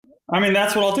I mean,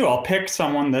 that's what I'll do. I'll pick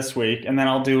someone this week, and then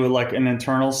I'll do like an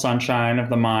internal sunshine of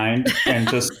the mind and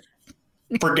just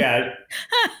forget,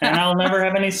 and I'll never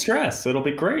have any stress. It'll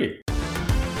be great.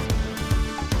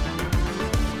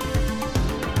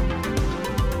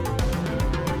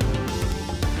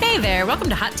 Hey there, welcome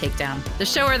to Hot Takedown, the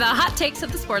show where the hot takes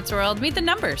of the sports world meet the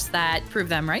numbers that prove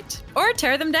them right or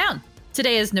tear them down.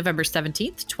 Today is November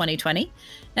 17th, 2020,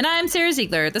 and I'm Sarah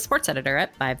Ziegler, the sports editor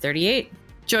at 538.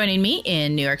 Joining me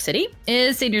in New York City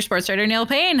is senior sports writer Neil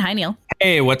Payne. Hi, Neil.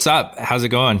 Hey, what's up? How's it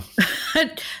going?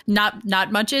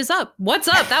 Not much is up. What's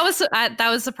up? That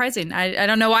was surprising. I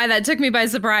don't know why that took me by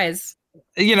surprise.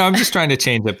 You know, I'm just trying to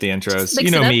change up the intros.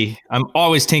 You know me. I'm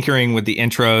always tinkering with the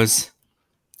intros.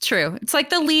 True. It's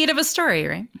like the lead of a story,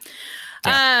 right?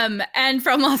 Yeah. And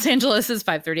from Los Angeles is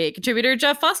 538 contributor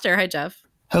Jeff Foster. Hi, Jeff.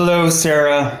 Hello,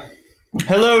 Sarah.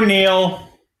 Hello, Neil.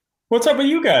 What's up with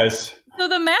you guys? So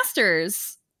the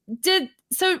Masters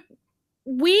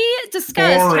we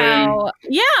discussed how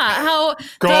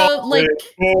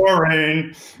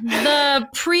boring. The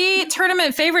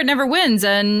pre-tournament favorite never wins,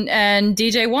 and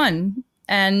DJ won.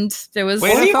 And there was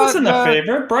he wasn't the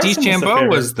favorite. DeChambeau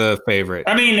was the favorite.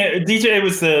 I mean, DJ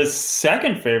was the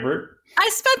second favorite. I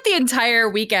spent the entire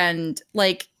weekend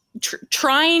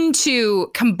trying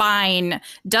to combine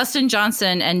Dustin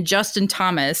Johnson and Justin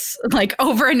Thomas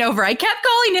over and over. I kept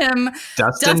calling him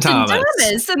Dustin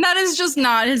Thomas, and that is just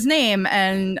not his name.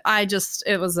 And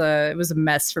it was a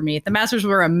mess for me. The Masters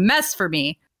were a mess for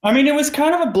me. I mean, it was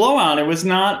kind of a blowout. It was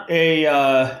not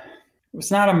a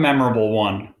memorable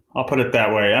one. I'll put it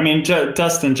that way. I mean,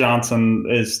 Dustin Johnson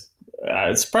is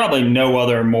it's probably no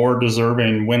other more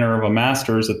deserving winner of a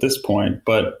Masters at this point.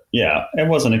 But yeah, it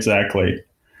wasn't exactly.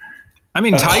 I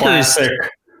mean, Tiger's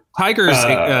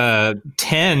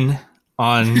 10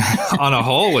 on a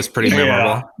hole was pretty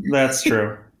memorable. Yeah, that's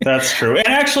true. That's true. And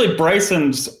actually,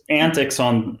 Bryson's antics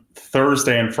on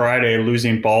Thursday and Friday,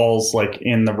 losing balls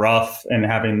in the rough and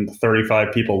having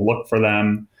 35 people look for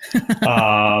them,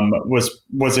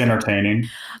 was entertaining.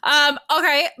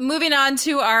 Okay, moving on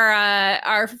to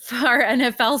our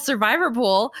NFL Survivor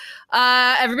pool.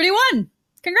 Everybody won.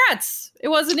 Congrats! It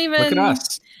wasn't even. Look at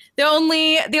us. The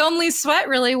only sweat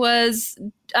really was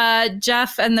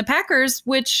Jeff and the Packers,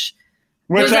 which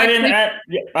I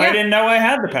didn't know I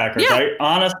had the Packers. Yeah. I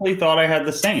honestly thought I had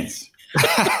the Saints.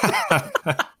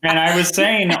 And I was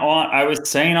saying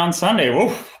on Sunday,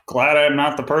 "Oof, glad I'm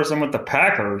not the person with the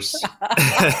Packers."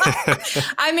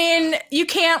 I mean, you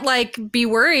can't be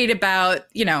worried about,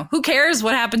 who cares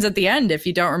what happens at the end if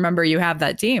you don't remember you have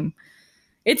that team.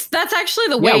 That's actually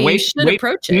the way you should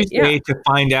approach it. Tuesday to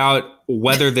find out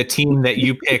whether the team that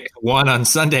you picked won on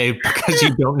Sunday because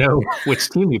you don't know which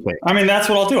team you picked. I mean, that's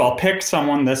what I'll do. I'll pick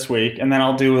someone this week, and then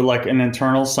I'll do an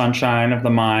internal sunshine of the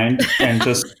mind and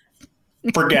just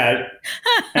forget,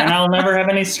 and I'll never have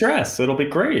any stress. It'll be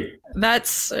great. It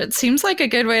seems like a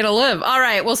good way to live. All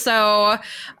right. Well, so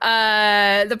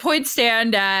the points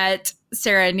stand at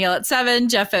Sarah and Neil at 7,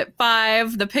 Jeff at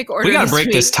 5. The pick order. We got to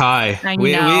break this tie. I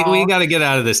know. We got to get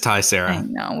out of this tie, Sarah. I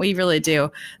know. We really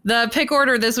do. The pick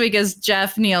order this week is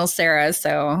Jeff, Neil, Sarah.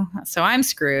 So I'm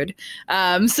screwed.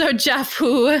 So Jeff,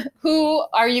 who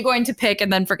are you going to pick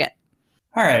and then forget?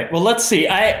 All right. Well, let's see.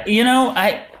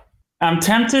 I'm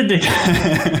tempted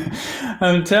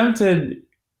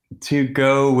to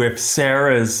go with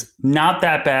Sarah's not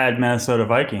that bad Minnesota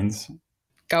Vikings.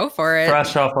 Go for it.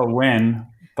 Fresh off a win,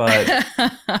 but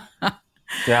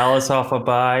Dallas off a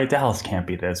bye. Dallas can't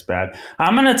be this bad.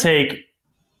 I'm going to take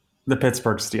the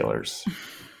Pittsburgh Steelers,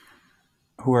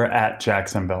 who are at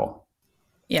Jacksonville.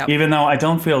 Yeah. Even though I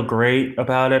don't feel great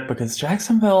about it because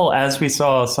Jacksonville, as we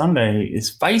saw Sunday,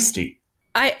 is feisty.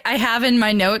 I have in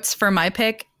my notes for my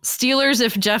pick, Steelers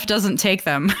if Jeff doesn't take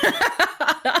them.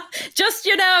 Just,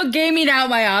 gaming out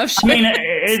my options. I mean,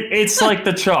 it's like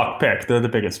the chalk pick. They're the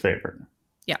biggest favorite.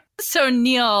 Yeah. So,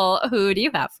 Neil, who do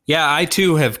you have? Yeah, I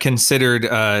too have considered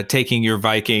taking your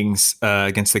Vikings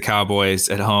against the Cowboys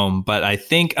at home, but I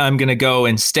think I'm going to go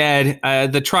instead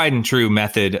the tried and true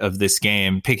method of this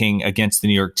game, picking against the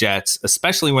New York Jets,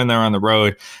 especially when they're on the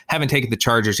road. Haven't taken the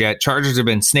Chargers yet. Chargers have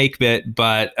been snake bit,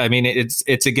 but I mean,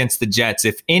 it's against the Jets.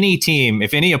 If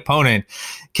any opponent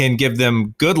can give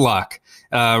them good luck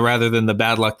rather than the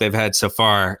bad luck they've had so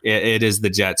far, it is the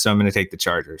Jets. So I'm going to take the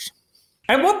Chargers.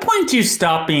 At what point do you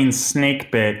stop being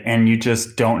snake bit and you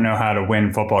just don't know how to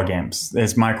win football games?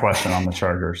 Is my question on the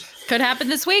Chargers. Could happen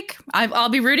this week. I'll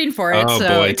be rooting for it. Oh,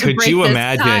 boy. Could you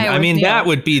imagine? I mean, that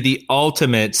would be the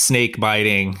ultimate snake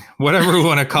biting, whatever we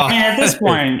want to call it. At this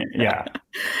point, yeah.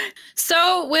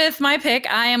 So with my pick,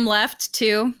 I am left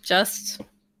to just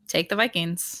take the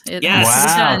Vikings.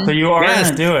 Wow. So you are going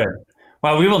to do it.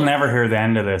 Well, we will never hear the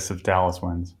end of this if Dallas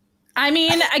wins. I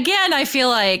mean, again, I feel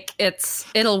like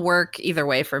it'll work either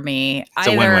way for me. It's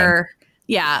a win-win.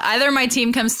 Either my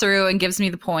team comes through and gives me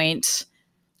the point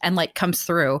and like comes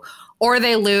through, or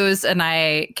they lose and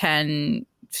I can,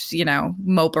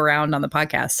 mope around on the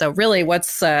podcast. So really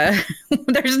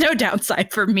there's no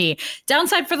downside for me.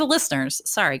 Downside for the listeners.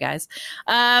 Sorry, guys.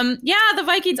 The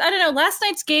Vikings, I don't know. Last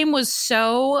night's game was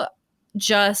so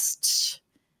just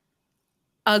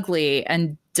ugly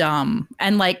and dumb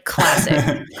and like classic.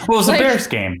 Well, it was a Bears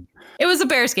game. It was a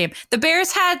Bears game. The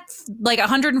Bears had like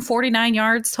 149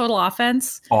 yards total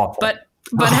offense. Awful. But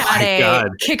had a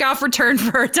kickoff return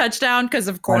for a touchdown because,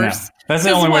 of course, that's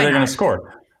the only way they're going to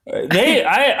score.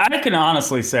 I can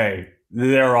honestly say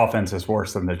their offense is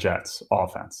worse than the Jets'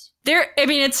 offense.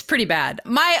 It's pretty bad.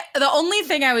 The only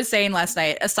thing I was saying last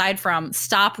night, aside from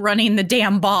stop running the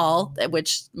damn ball,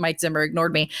 which Mike Zimmer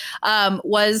ignored me,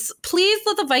 was please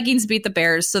let the Vikings beat the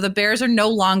Bears so the Bears are no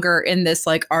longer in this,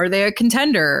 like, are they a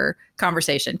contender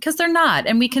conversation? Because they're not,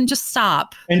 and we can just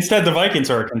stop. Instead, the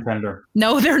Vikings are a contender.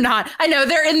 No, they're not. I know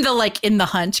they're in the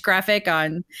hunt graphic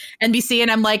on NBC, and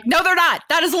I'm like, no, they're not.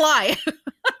 That is a lie.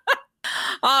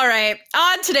 All right.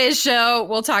 On today's show,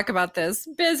 we'll talk about this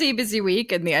busy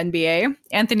week in the NBA.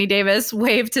 Anthony Davis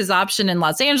waived his option in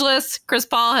Los Angeles. Chris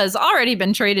Paul has already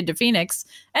been traded to Phoenix.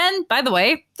 And by the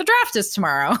way, the draft is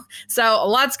tomorrow. So a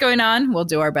lot's going on. We'll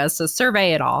do our best to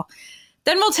survey it all.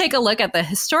 Then we'll take a look at the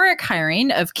historic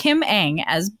hiring of Kim Ng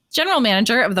as general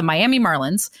manager of the Miami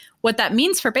Marlins, what that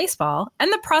means for baseball,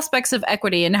 and the prospects of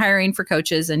equity in hiring for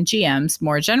coaches and GMs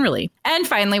more generally. And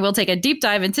finally, we'll take a deep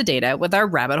dive into data with our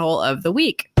rabbit hole of the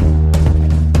week.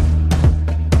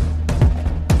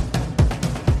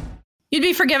 You'd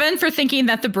be forgiven for thinking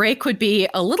that the break would be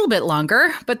a little bit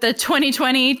longer, but the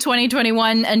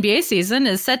 2020-2021 NBA season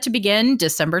is set to begin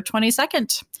December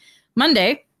 22nd.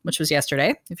 Monday, which was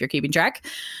yesterday, if you're keeping track,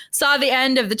 saw the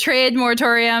end of the trade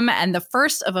moratorium and the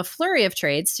first of a flurry of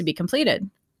trades to be completed.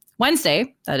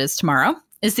 Wednesday, that is tomorrow,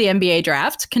 is the NBA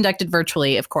draft, conducted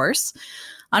virtually, of course.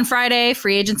 On Friday,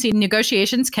 free agency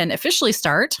negotiations can officially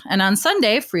start, and on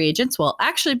Sunday, free agents will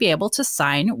actually be able to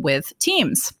sign with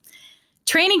teams.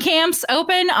 Training camps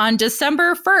open on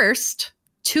December 1st,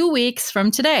 2 weeks from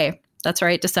today. That's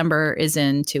right, December is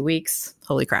in 2 weeks.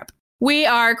 Holy crap. We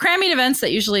are cramming events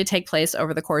that usually take place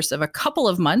over the course of a couple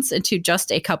of months into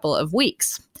just a couple of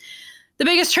weeks. The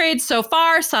biggest trade so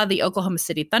far saw the Oklahoma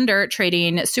City Thunder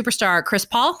trading superstar Chris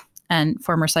Paul and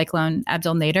former Cyclone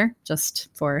Abdel Nader, just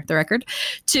for the record,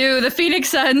 to the Phoenix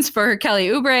Suns for Kelly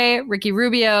Oubre, Ricky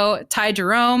Rubio, Ty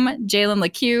Jerome, Jalen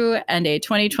LeCue, and a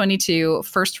 2022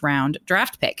 first-round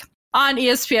draft pick. On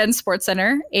ESPN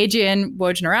SportsCenter, Adrian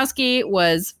Wojnarowski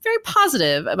was very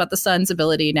positive about the Suns'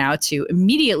 ability now to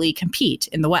immediately compete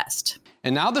in the West.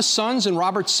 And now the Suns and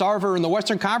Robert Sarver in the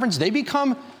Western Conference, they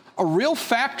become a real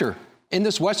factor in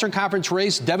this Western Conference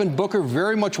race. Devin Booker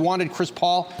very much wanted Chris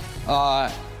Paul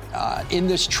in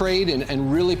this trade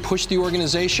and really pushed the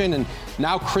organization. And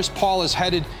now Chris Paul is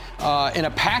headed in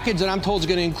a package that I'm told is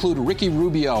going to include Ricky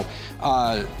Rubio,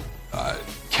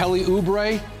 Kelly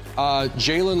Oubre,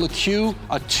 Jalen LeCue,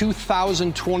 a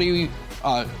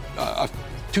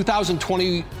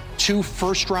 2022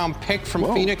 first-round pick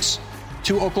from Phoenix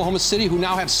to Oklahoma City, who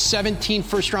now have 17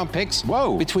 first-round picks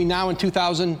between now and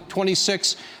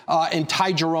 2026, and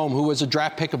Ty Jerome, who was a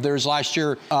draft pick of theirs last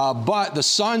year. But the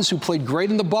Suns, who played great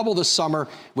in the bubble this summer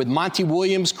with Monty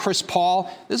Williams, Chris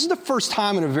Paul, this is the first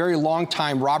time in a very long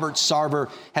time Robert Sarver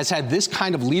has had this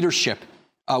kind of leadership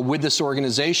with this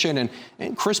organization.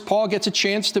 And Chris Paul gets a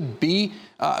chance to be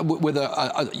with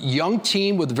a young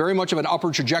team with very much of an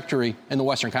upward trajectory in the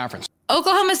Western Conference.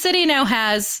 Oklahoma City now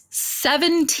has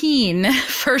 17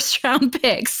 first-round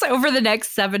picks over the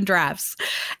next 7 drafts.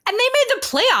 And they made the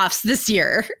playoffs this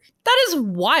year. That is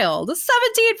wild.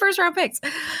 17 first-round picks.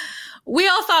 We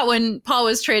all thought when Paul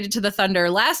was traded to the Thunder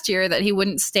last year that he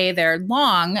wouldn't stay there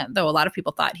long, though a lot of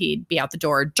people thought he'd be out the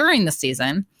door during the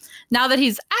season. Now that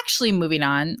he's actually moving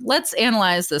on, let's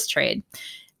analyze this trade.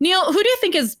 Neil, who do you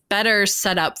think is better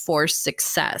set up for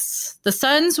success? The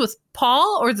Suns with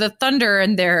Paul or the Thunder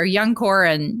and their young core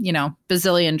and,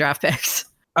 bazillion draft picks?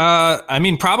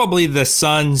 Probably the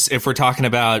Suns if we're talking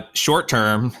about short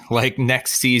term, like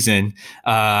next season.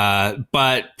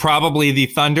 But probably the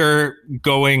Thunder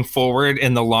going forward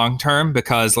in the long term,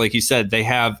 because like you said, they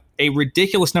have a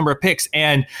ridiculous number of picks.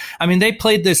 And they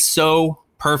played this so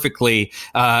perfectly.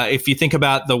 If you think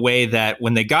about the way that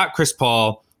when they got Chris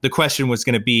Paul, the question was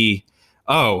going to be,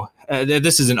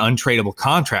 this is an untradeable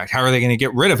contract. How are they going to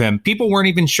get rid of him? People weren't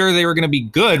even sure they were going to be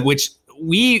good, which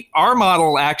our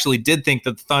model actually did think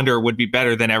that the Thunder would be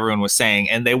better than everyone was saying,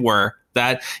 and they were.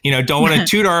 that, don't want to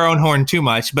toot our own horn too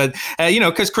much, but,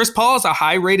 because Chris Paul is a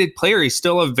high rated player. He's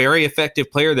still a very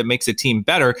effective player that makes a team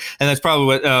better. And that's probably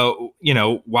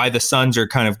what, why the Suns are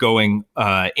kind of going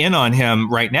in on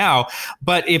him right now.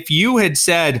 But if you had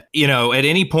said, at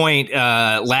any point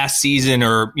last season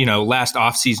or, last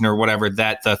offseason or whatever,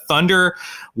 that the Thunder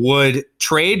would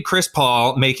trade Chris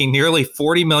Paul, making nearly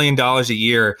 $40 million a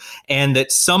year, and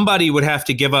that somebody would have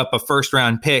to give up a first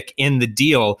round pick in the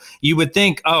deal, you would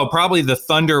think, oh, probably the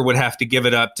Thunder would have to give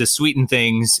it up to sweeten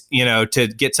things, to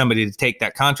get somebody to take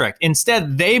that contract.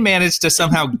 Instead, they managed to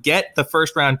somehow get the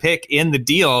first round pick in the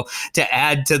deal to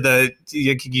add to the,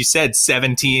 you said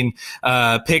 17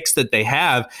 picks that they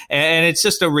have. And it's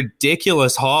just a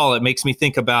ridiculous haul. It makes me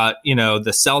think about,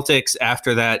 the Celtics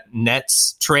after that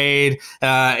Nets trade,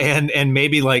 and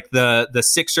maybe like the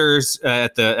Sixers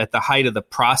at the height of the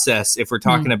process, if we're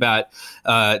talking about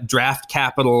draft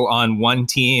capital on one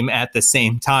team at the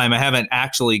same time. I haven't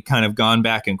actually kind of gone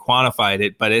back and quantified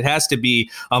it, but it has to be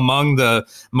among the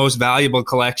most valuable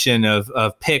collection of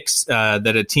picks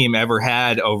that a team ever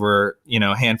had over,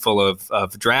 a handful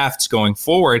of drafts going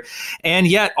forward. And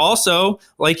yet also,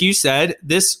 like you said,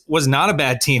 this was not a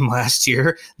bad team last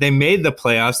year. They made the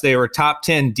playoffs. They were a top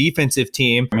 10 defensive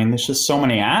team. I mean, there's just so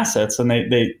many assets, and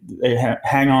they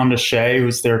hang on to Shea,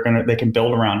 they can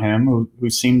build around him, who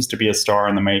seems to be a star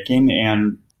in the making,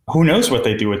 and who knows what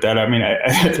they do with that. I mean,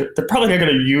 they're probably not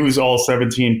going to use all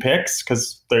 17 picks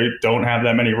because they don't have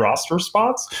that many roster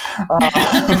spots,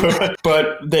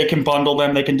 but they can bundle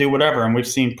them. They can do whatever. And we've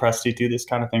seen Presti do this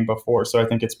kind of thing before. So I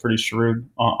think it's pretty shrewd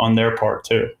on their part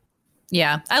too.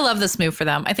 Yeah, I love this move for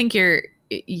them. I think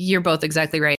you're both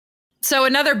exactly right. So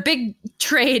another big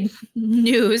trade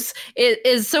news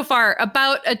is so far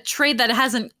about a trade that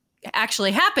hasn't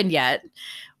actually happened yet.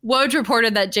 Woj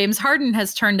reported that James Harden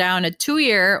has turned down a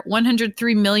 2-year,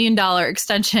 $103 million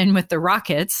extension with the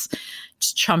Rockets,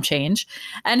 just chump change,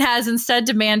 and has instead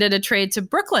demanded a trade to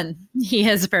Brooklyn. He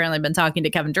has apparently been talking to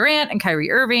Kevin Durant and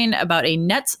Kyrie Irving about a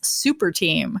Nets super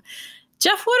team.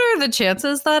 Jeff, what are the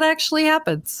chances that actually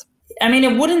happens? I mean,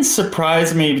 it wouldn't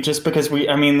surprise me just because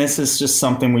this is just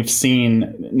something we've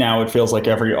seen now, it feels like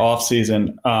every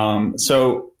offseason.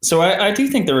 So I do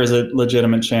think there is a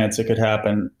legitimate chance it could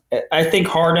happen. I think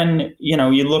Harden,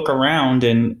 you look around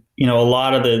and, a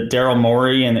lot of the Daryl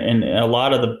Morey and a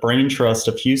lot of the brain trust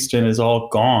of Houston is all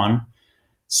gone.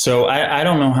 So I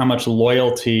don't know how much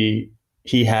loyalty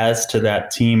he has to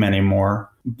that team anymore,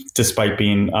 despite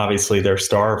being obviously their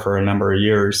star for a number of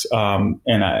years.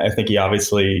 And I think he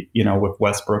obviously, with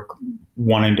Westbrook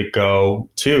wanting to go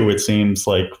too, it seems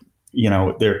like,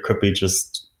 there could be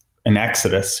just an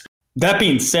exodus. That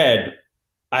being said,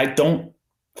 I don't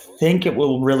think it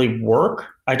will really work.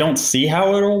 I don't see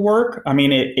how it'll work. I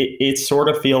mean, it sort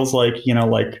of feels like,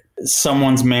 like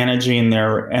someone's managing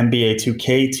their NBA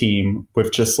 2K team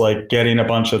with just like getting a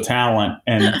bunch of talent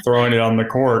and throwing it on the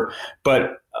court.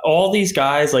 But all these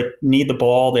guys need the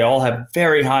ball. They all have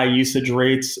very high usage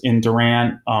rates in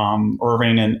Durant,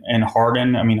 Irving, and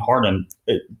Harden. I mean, Harden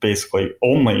basically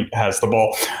only has the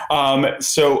ball.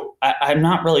 So I'm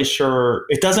not really sure.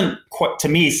 It doesn't quite, to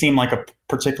me, seem like a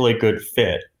particularly good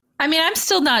fit. I mean, I'm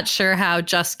still not sure how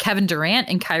just Kevin Durant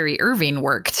and Kyrie Irving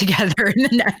work together in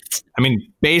the net. I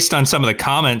mean, based on some of the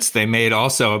comments they made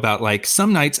also about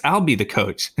some nights I'll be the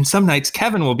coach and some nights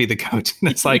Kevin will be the coach.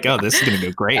 And it's like, oh, this is going to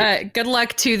go great. Good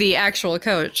luck to the actual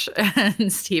coach,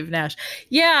 Steve Nash.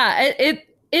 Yeah,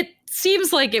 it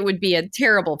seems like it would be a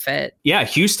terrible fit. Yeah,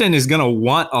 Houston is going to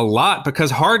want a lot because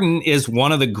Harden is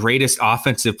one of the greatest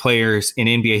offensive players in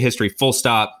NBA history, full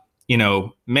stop.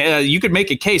 You could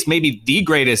make a case, maybe the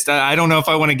greatest. I don't know if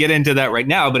I want to get into that right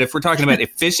now, but if we're talking about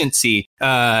efficiency,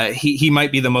 he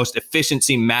might be the most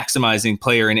efficiency maximizing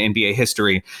player in NBA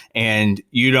history. And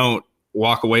you don't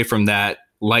walk away from that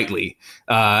lightly.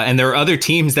 And there are other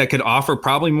teams that could offer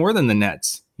probably more than the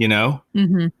Nets,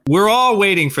 Mm-hmm. We're all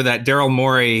waiting for that Daryl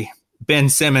Morey, Ben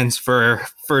Simmons for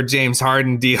James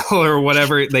Harden deal or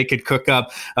whatever they could cook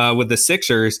up with the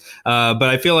Sixers. But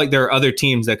I feel like there are other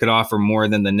teams that could offer more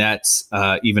than the Nets,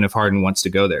 even if Harden wants to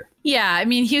go there. Yeah, I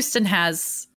mean, Houston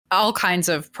has all kinds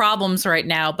of problems right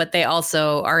now, but they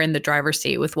also are in the driver's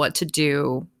seat with what to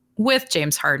do with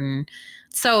James Harden.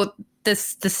 So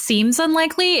this seems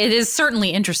unlikely. It is certainly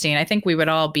interesting. I think we would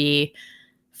all be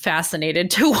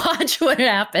fascinated to watch what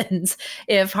happens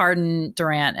if Harden,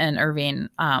 Durant, and Irving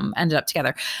ended up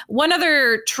together. One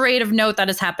other trade of note that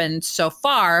has happened so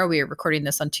far, we are recording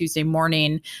this on Tuesday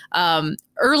morning,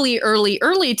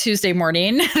 early Tuesday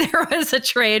morning, there was a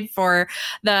trade for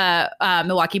the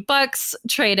Milwaukee Bucks,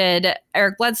 traded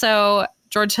Eric Bledsoe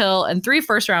George Hill and 3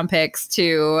 first-round picks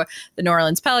to the New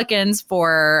Orleans Pelicans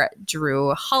for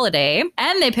Drew Holiday.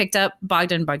 And they picked up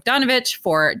Bogdan Bogdanovic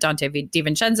for Dante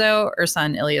DiVincenzo,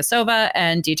 Ersan Ilyasova,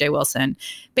 and DJ Wilson,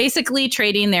 basically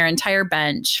trading their entire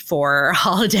bench for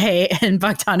Holiday and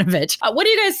Bogdanovic. What do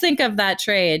you guys think of that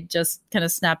trade? Just kind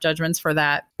of snap judgments for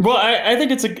that. Well, I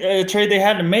think it's a trade they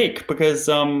had to make because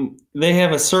they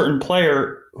have a certain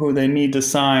player who they need to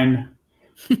sign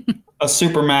a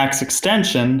supermax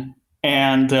extension,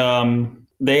 and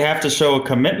they have to show a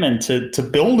commitment to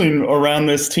building around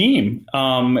this team.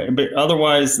 But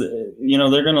otherwise,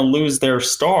 they're going to lose their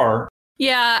star.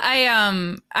 Yeah,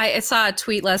 I saw a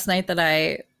tweet last night that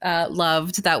I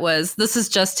loved. That was, this is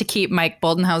just to keep Mike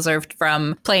Boldenhauser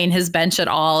from playing his bench at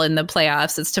all in the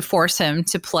playoffs. It's to force him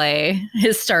to play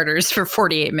his starters for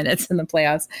 48 minutes in the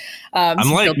playoffs. I'm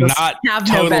so like not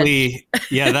totally.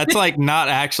 Yeah, that's like not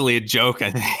actually a joke,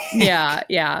 I think.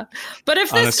 Yeah. But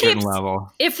if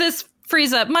this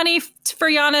frees up money for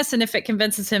Giannis, and if it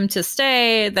convinces him to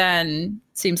stay, then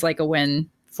it seems like a win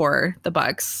for the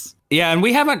Bucks. Yeah, and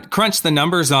we haven't crunched the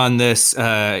numbers on this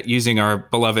using our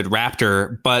beloved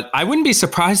Raptor, but I wouldn't be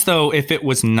surprised, though, if it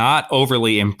was not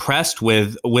overly impressed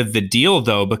with the deal,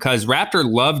 though, because Raptor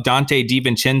loved Dante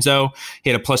DiVincenzo. He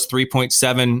had a plus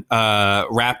 3.7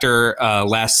 Raptor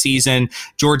last season.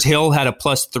 George Hill had a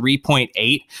plus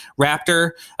 3.8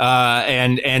 Raptor.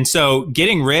 And so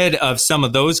getting rid of some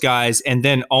of those guys and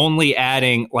then only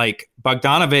adding like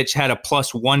Bogdanovic had a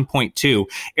plus 1.2.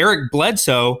 Eric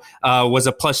Bledsoe was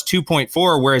a plus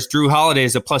 2.4, whereas Drew Holiday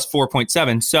is a plus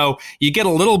 4.7. So you get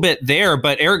a little bit there,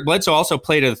 but Eric Bledsoe also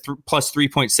played at a plus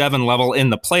 3.7 level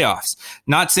in the playoffs.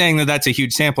 Not saying that that's a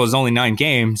huge sample, it's only 9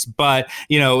 games, but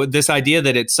this idea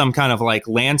that it's some kind of like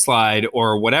landslide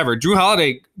or whatever. Drew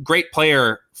Holiday, great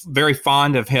player, very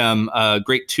fond of him,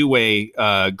 great two-way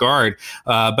guard.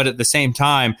 But at the same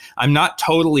time, I'm not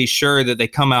totally sure that they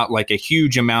come out like a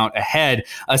huge amount ahead,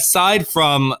 aside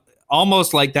from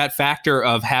almost like that factor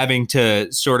of having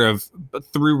to sort of,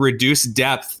 through reduced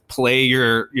depth, play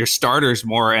your starters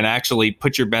more and actually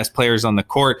put your best players on the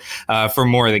court for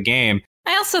more of the game.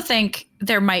 I also think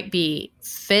there might be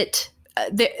fit.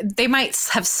 They might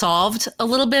have solved a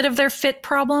little bit of their fit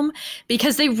problem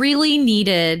because they really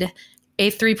needed a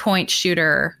 3-point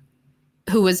shooter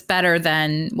who was better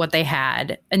than what they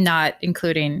had, and not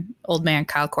including old man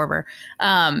Kyle Korver.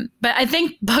 But I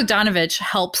think Bogdanovic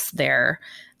helps there.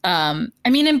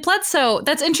 In Bledsoe,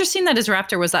 that's interesting that his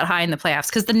Raptor was that high in the playoffs,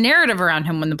 because the narrative around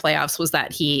him in the playoffs was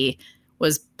that he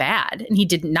was bad and he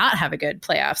did not have a good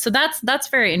playoff. So that's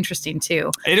very interesting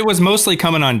too. It was mostly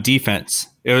coming on defense.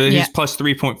 He's plus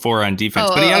 3.4 on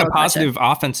defense, but he had a positive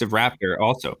offensive Raptor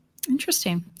also.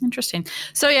 Interesting.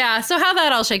 So how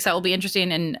that all shakes out will be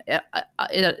interesting, and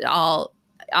it all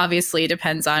obviously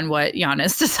depends on what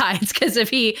Giannis decides. Because if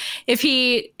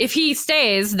he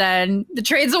stays, then the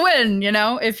trade's a win.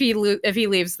 If he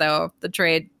leaves, though, the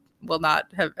trade will not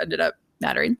have ended up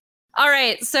mattering. All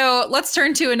right, so let's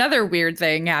turn to another weird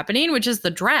thing happening, which is the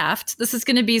draft. This is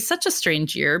going to be such a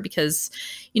strange year because,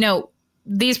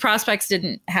 these prospects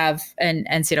didn't have an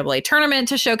NCAA tournament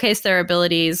to showcase their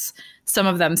abilities. Some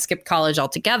of them skipped college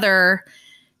altogether.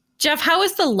 Jeff, how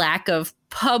is the lack of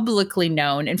publicly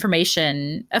known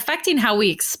information affecting how we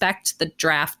expect the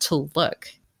draft to look?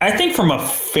 I think from a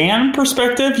fan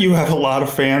perspective, you have a lot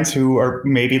of fans who are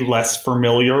maybe less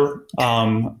familiar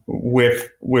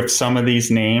with some of these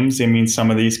names. I mean,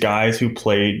 some of these guys who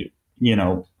played,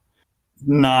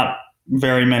 not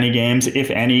very many games, if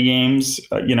any games,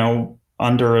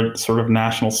 under a sort of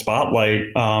national spotlight.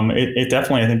 It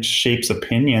definitely, I think, shapes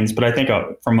opinions. But I think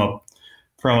from a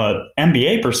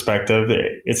NBA perspective,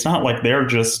 it's not like they're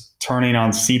just turning on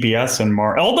CBS in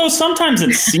March. Although sometimes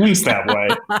it seems that way.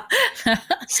 It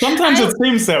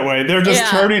seems that way. They're just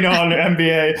turning on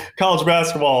NBA college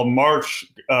basketball in March,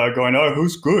 going, "Oh,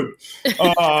 who's good?"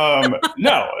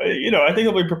 No, I think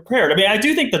they'll be prepared. I mean, I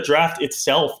do think the draft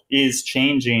itself is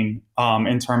changing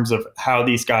in terms of how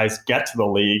these guys get to the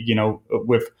league.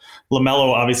 With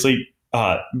LaMelo obviously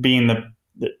being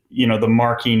the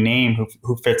marquee name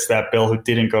who fits that bill, who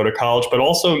didn't go to college, but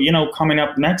also, coming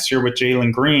up next year with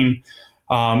Jalen Green,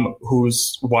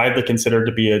 who's widely considered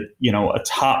to be a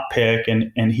top pick.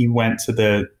 And he went to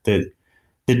the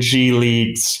G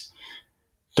League's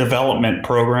development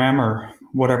program, or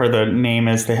whatever the name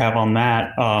is they have on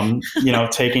that,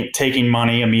 taking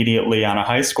money immediately out of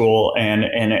high school. And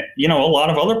a lot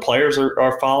of other players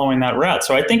are following that route.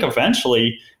 So I think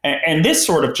eventually, and this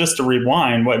sort of, just to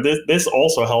rewind, this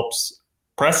also helps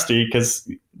Presti, because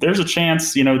there's a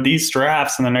chance, these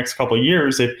drafts in the next couple of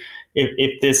years,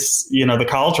 if this, the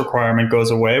college requirement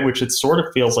goes away, which it sort of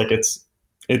feels like it's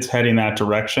it's heading that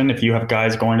direction. If you have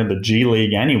guys going to the G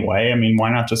League anyway, I mean, why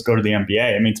not just go to the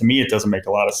NBA? I mean, to me, it doesn't make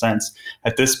a lot of sense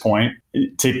at this point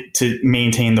to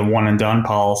maintain the one and done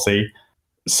policy.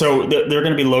 So there are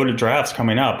going to be loaded drafts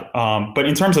coming up. But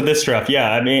in terms of this draft,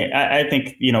 yeah, I mean, I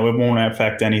think, it won't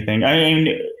affect anything. I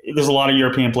mean, there's a lot of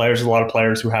European players, there's a lot of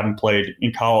players who haven't played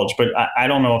in college, but I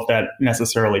don't know if that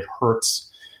necessarily hurts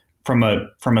from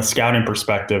a scouting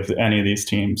perspective to any of these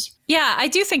teams. Yeah, I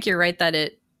do think you're right that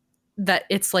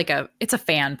it's like it's a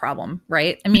fan problem,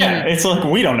 right? I mean, yeah, it's like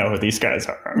we don't know who these guys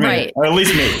are, right? Or at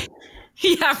least me.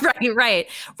 Yeah, right.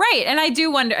 And I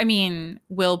do wonder. I mean,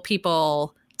 will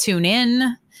people tune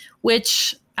in?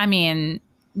 Which, I mean,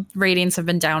 ratings have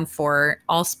been down for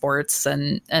all sports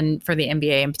and for the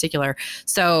NBA in particular.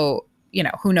 So,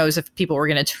 who knows if people were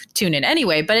going to tune in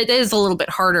anyway, but it is a little bit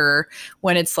harder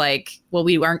when it's like, well,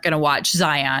 we aren't going to watch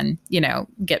Zion,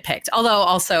 get picked. Although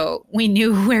also we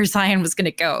knew where Zion was going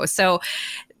to go. So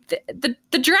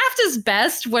the draft is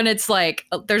best when it's like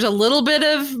there's a little bit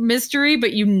of mystery,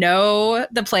 but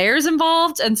the players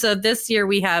involved. And so this year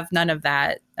we have none of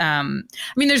that. I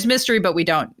mean, there's mystery, but we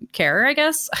don't care, I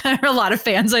guess. A lot of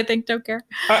fans, I think, don't care.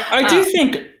 I do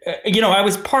think, I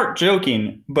was part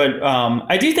joking, but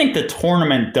I do think the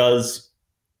tournament does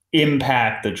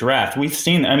impact the draft. We've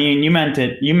seen, I mean, you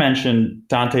mentioned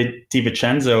Dante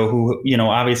DiVincenzo, who,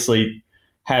 obviously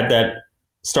had that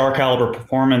star caliber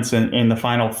performance in the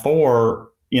Final Four,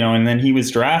 and then he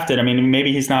was drafted. I mean,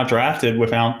 maybe he's not drafted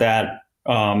without that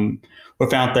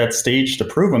stage to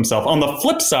prove himself. On the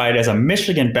flip side, as a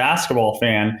Michigan basketball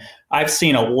fan, I've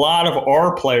seen a lot of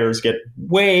our players get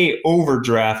way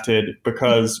overdrafted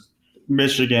because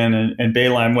Michigan and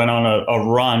Bayline went on a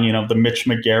run, the Mitch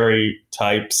McGarry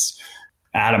types,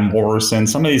 Adam Morrison,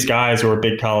 some of these guys who are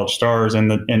big college stars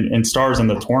and stars in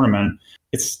the tournament.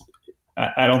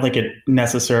 I don't think it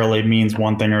necessarily means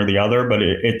one thing or the other, but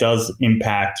it does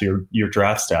impact your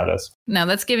draft status. No,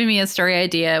 that's giving me a story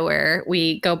idea where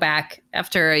we go back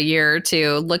after a year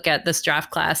to look at this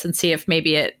draft class and see if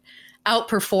maybe it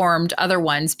outperformed other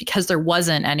ones because there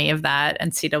wasn't any of that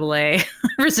NCAA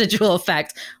residual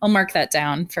effect. I'll mark that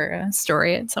down for a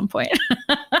story at some point.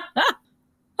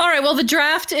 All right. Well, the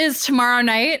draft is tomorrow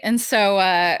night. And so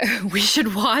we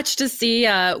should watch to see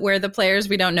where the players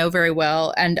we don't know very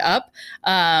well end up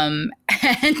and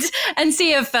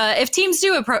see if teams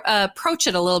do approach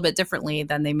it a little bit differently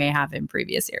than they may have in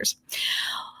previous years.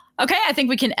 Okay. I think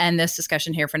we can end this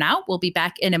discussion here for now. We'll be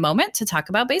back in a moment to talk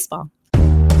about baseball.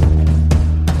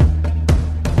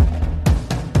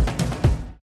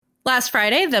 Last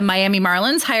Friday, the Miami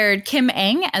Marlins hired Kim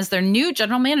Ng as their new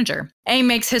general manager. Ng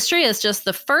makes history as just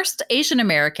the first Asian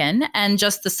American and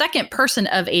just the second person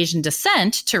of Asian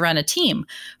descent to run a team.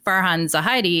 Farhan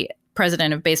Zahidi,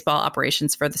 president of baseball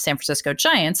operations for the San Francisco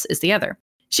Giants, is the other.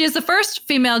 She is the first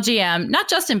female GM, not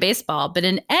just in baseball, but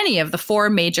in any of the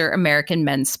four major American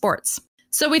men's sports.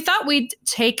 So we thought we'd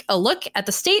take a look at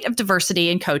the state of diversity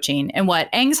in coaching and what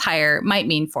Ng's hire might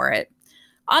mean for it.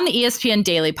 On the ESPN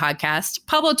Daily podcast,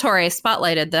 Pablo Torre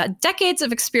spotlighted the decades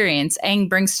of experience Ng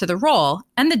brings to the role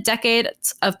and the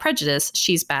decades of prejudice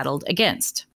she's battled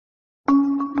against.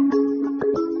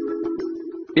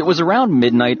 It was around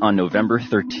midnight on November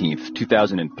 13th,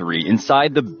 2003,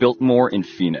 inside the Biltmore in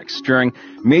Phoenix during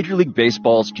Major League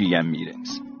Baseball's GM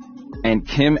meetings. And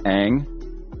Kim Ng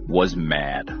was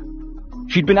mad.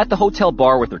 She'd been at the hotel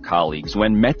bar with her colleagues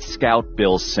when Met scout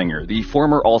Bill Singer, the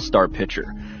former All-Star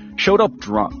pitcher, showed up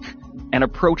drunk and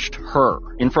approached her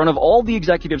in front of all the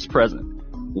executives present,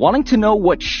 wanting to know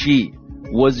what she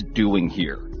was doing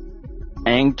here.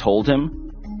 Ng told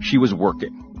him she was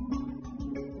working.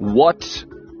 "What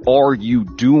are you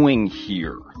doing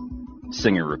here?"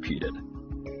 Singer repeated.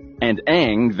 And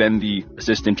Ng, then the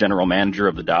assistant general manager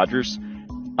of the Dodgers,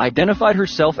 identified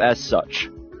herself as such.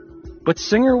 But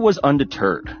Singer was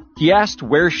undeterred. He asked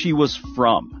where she was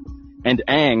from. And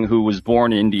Ng, who was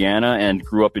born in Indiana and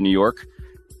grew up in New York,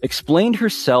 explained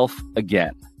herself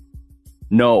again.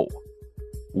 "No.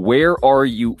 Where are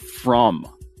you from?"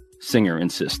 Singer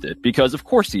insisted. Because of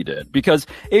course he did. Because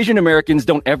Asian Americans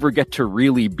don't ever get to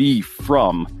really be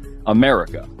from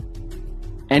America.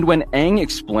 And when Ng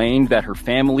explained that her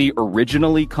family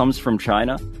originally comes from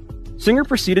China, Singer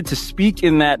proceeded to speak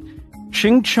in that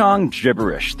Ching-Chong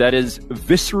gibberish that is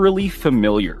viscerally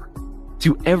familiar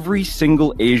to every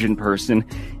single Asian person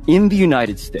in the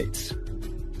United States.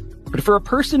 But for a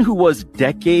person who was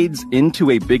decades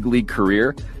into a big league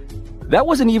career, that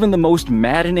wasn't even the most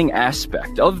maddening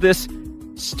aspect of this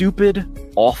stupid,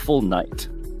 awful night.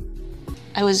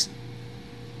 I was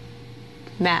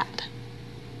mad,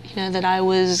 that I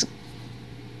was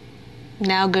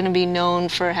now going to be known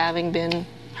for having been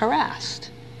harassed.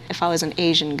 if I was an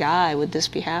Asian guy, would this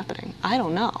be happening? I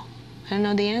don't know. I don't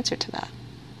know the answer to that.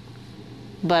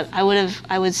 But I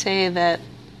would say that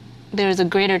there's a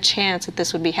greater chance that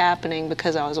this would be happening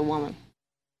because I was a woman.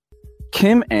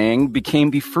 Kim Ng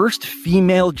became the first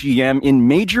female GM in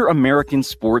major American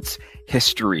sports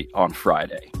history on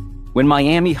Friday, when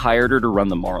Miami hired her to run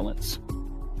the Marlins.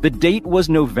 The date was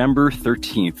November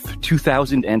 13th,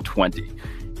 2020,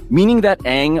 meaning that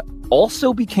Ng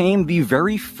also became the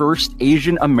very first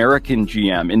Asian American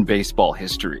GM in baseball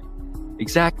history,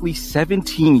 exactly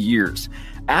 17 years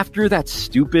after that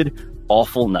stupid,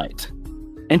 awful night.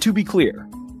 And to be clear,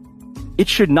 it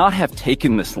should not have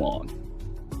taken this long.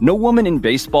 No woman in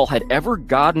baseball had ever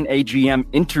gotten a GM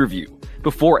interview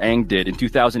before Ng did in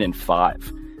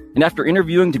 2005. And after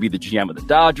interviewing to be the GM of the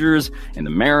Dodgers and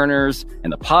the Mariners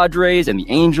and the Padres and the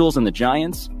Angels and the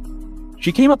Giants,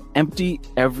 she came up empty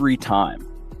every time.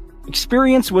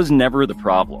 Experience was never the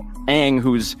problem. Ng,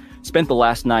 who's spent the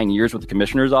last 9 years with the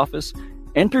commissioner's office,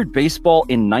 entered baseball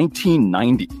in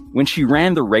 1990 when she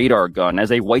ran the radar gun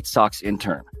as a White Sox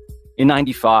intern. In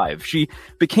 95, she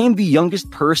became the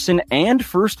youngest person and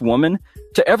first woman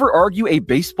to ever argue a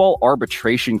baseball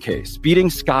arbitration case, beating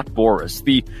Scott Boras,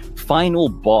 the final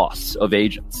boss of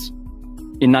agents.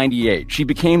 In 98, she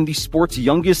became the sport's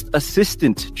youngest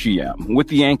assistant GM with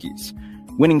the Yankees,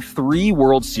 winning 3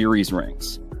 World Series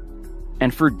rings.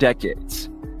 And for decades,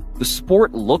 the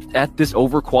sport looked at this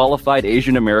overqualified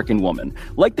Asian American woman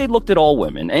like they looked at all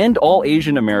women and all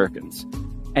Asian Americans,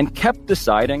 and kept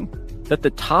deciding that the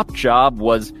top job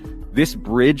was this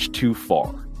bridge too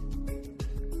far.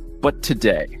 But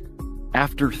today,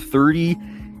 after 30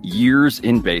 years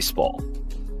in baseball,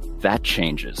 that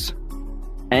changes.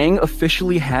 Ng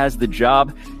officially has the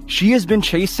job she has been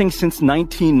chasing since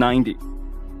 1990,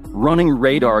 running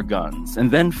radar guns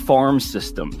and then farm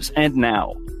systems, and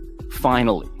now,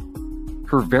 finally,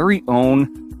 her very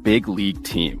own big league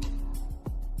team.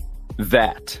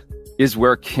 That is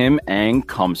where Kim Ng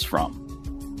comes from.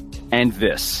 And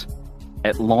this,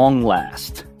 at long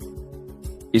last,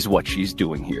 is what she's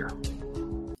doing here.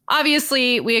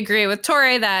 Obviously, we agree with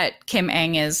Torre that Kim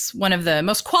Ng is one of the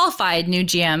most qualified new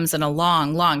GMs in a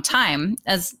long, long time,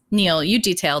 as Neil, you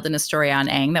detailed in a story on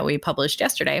Ng that we published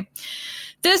yesterday.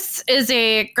 This is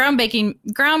a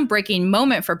groundbreaking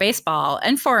moment for baseball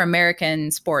and for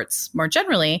American sports more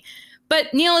generally.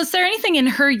 But Neil, is there anything in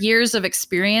her years of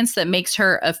experience that makes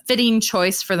her a fitting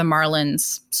choice for the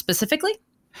Marlins specifically?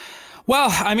 Well,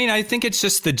 I mean, I think it's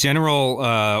just the general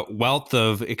wealth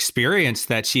of experience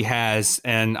that she has.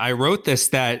 And I wrote this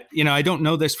that, I don't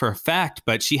know this for a fact,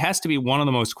 but she has to be one of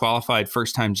the most qualified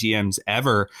first-time GMs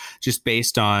ever, just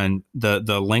based on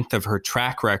the length of her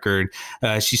track record.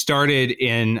 She started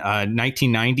in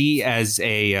 1990 as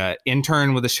a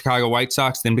intern with the Chicago White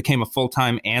Sox, then became a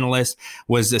full-time analyst,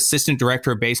 was assistant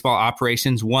director of baseball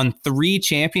operations, won 3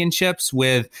 championships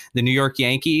with the New York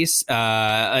Yankees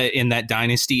in that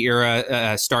dynasty era.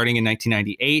 Starting in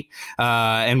 1998,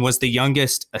 and was the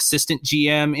youngest assistant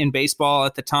GM in baseball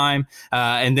at the time,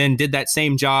 and then did that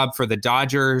same job for the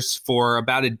Dodgers for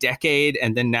about a decade,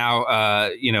 and then now,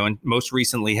 and most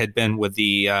recently had been with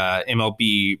the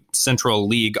MLB Central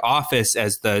League office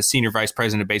as the senior vice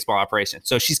president of baseball operations.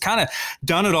 So she's kind of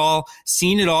done it all,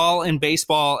 seen it all in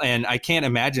baseball, and I can't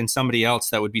imagine somebody else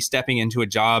that would be stepping into a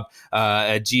job,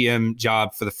 a GM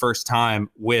job for the first time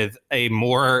with a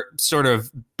more sort of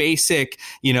basic,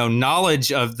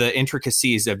 knowledge of the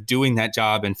intricacies of doing that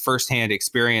job and firsthand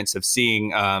experience of seeing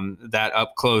that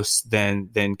up close than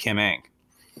Kim Ng.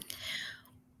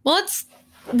 Well,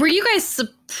 were you guys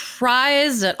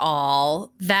surprised at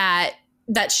all that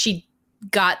she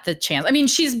got the chance? I mean,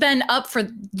 she's been up for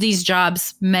these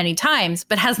jobs many times,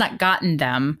 but has not gotten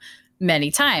them many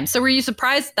times. So were you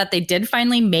surprised that they did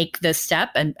finally make this step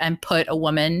and put a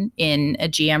woman in a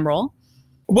GM role?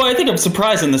 Well, I think I'm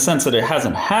surprised in the sense that it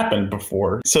hasn't happened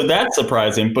before. So that's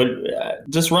surprising. But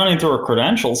just running through her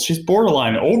credentials, she's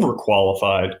borderline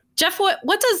overqualified. Jeff,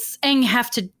 what does Ng have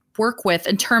to work with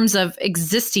in terms of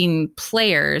existing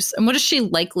players? And what is she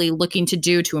likely looking to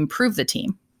do to improve the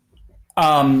team?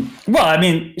 Well, I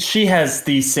mean, she has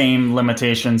the same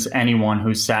limitations anyone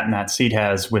who's sat in that seat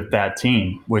has with that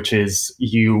team, which is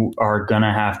you are going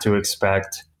to have to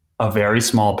expect a very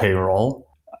small payroll.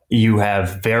 You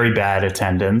have very bad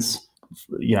attendance.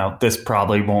 This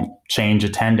probably won't change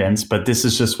attendance, but this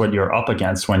is just what you're up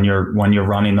against when you're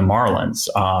running the Marlins.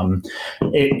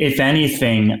 If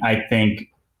anything, I think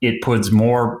it puts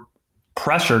more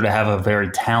pressure to have a very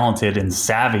talented and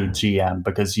savvy GM,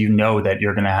 because that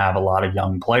you're going to have a lot of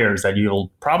young players that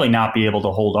you'll probably not be able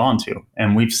to hold on to.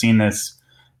 And we've seen this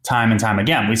time and time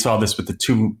again. We saw this with the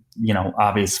 2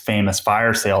 obvious famous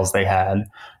fire sales they had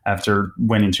after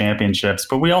winning championships.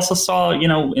 But we also saw,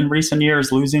 in recent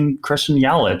years, losing Christian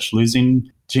Yelich, losing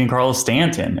Giancarlo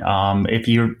Stanton. If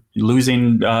you're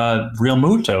losing Real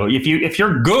Muto, if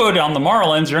you're good on the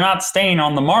Marlins, you're not staying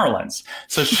on the Marlins.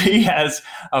 So she has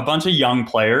a bunch of young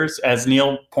players. As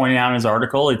Neil pointed out in his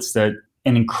article, it's an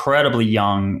incredibly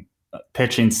young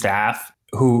pitching staff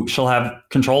who she'll have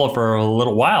control of for a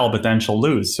little while, but then she'll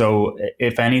lose. So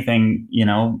if anything,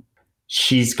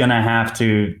 she's going to have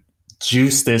to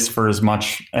juice this for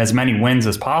as many wins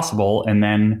as possible, and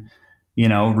then,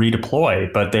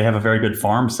 redeploy. But they have a very good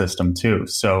farm system too.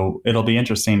 So it'll be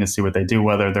interesting to see what they do,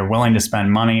 whether they're willing to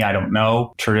spend money. I don't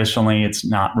know. Traditionally, it's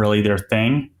not really their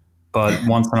thing. But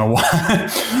once in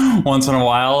a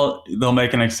while, they'll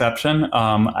make an exception.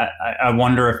 I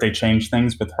wonder if they change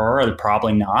things with her. Or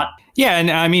probably not. Yeah,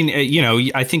 and I mean,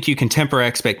 I think you can temper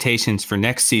expectations for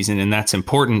next season, and that's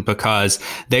important because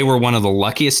they were one of the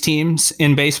luckiest teams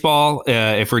in baseball.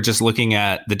 If we're just looking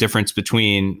at the difference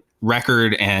between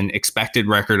record and expected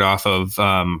record off of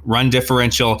run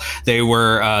differential, they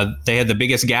had the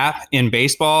biggest gap in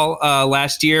baseball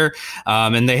last year,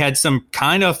 and they had some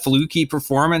kind of fluky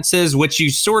performances, which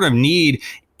you sort of need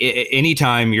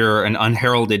anytime you're an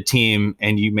unheralded team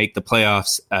and you make the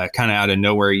playoffs kind of out of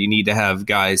nowhere. You need to have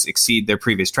guys exceed their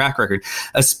previous track record,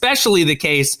 especially the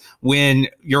case when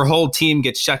your whole team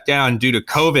gets shut down due to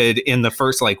COVID in the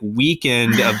first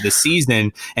weekend of the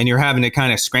season, and you're having to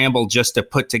kind of scramble just to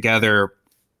put together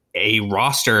a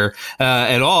roster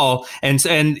at all. And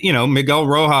Miguel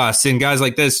Rojas and guys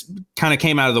like this kind of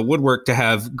came out of the woodwork to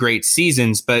have great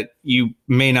seasons, but you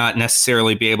may not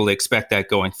necessarily be able to expect that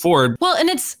going forward. Well, and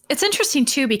it's interesting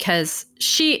too, because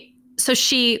she's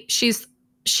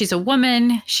a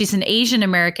woman, she's an Asian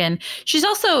American. She's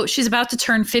about to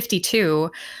turn 52,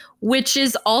 which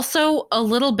is also a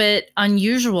little bit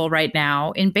unusual right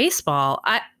now in baseball.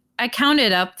 I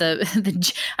counted up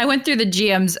I went through the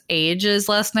GM's ages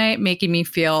last night, making me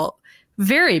feel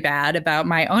very bad about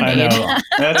my own age. Know.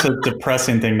 That's a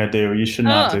depressing thing to do. You should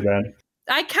not do that.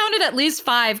 I counted at least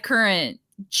 5 current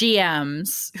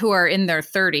GMs who are in their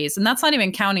 30s, and that's not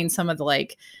even counting some of the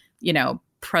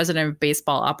president of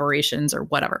baseball operations or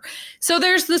whatever. So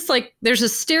there's a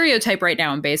stereotype right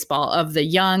now in baseball of the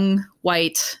young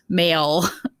white male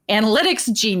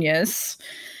analytics genius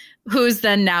who's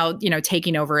then now,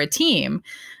 taking over a team.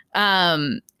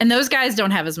 And those guys don't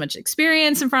have as much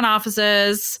experience in front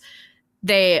offices.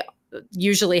 They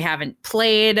usually haven't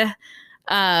played.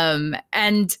 And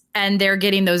they're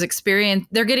getting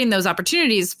they're getting those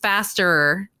opportunities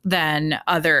faster than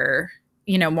other,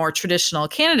 more traditional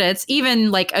candidates,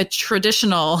 even like a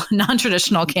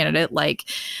non-traditional candidate like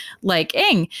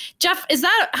Ng. Jeff,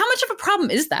 how much of a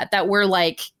problem is that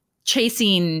we're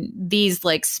chasing these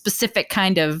specific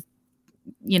kind of,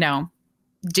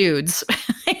 dudes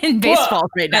in baseball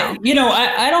right now?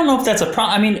 I don't know if that's a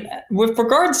problem. I mean, with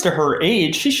regards to her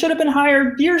age, she should have been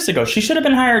hired years ago. She should have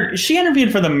been hired. She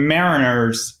interviewed for the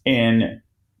Mariners in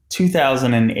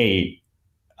 2008.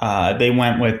 They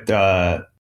went with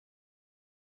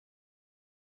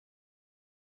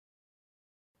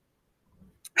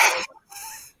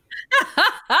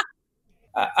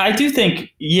I do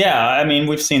think, I mean,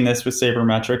 we've seen this with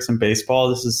sabermetrics in baseball.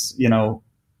 This is,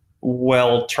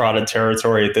 well-trodden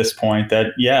territory at this point that,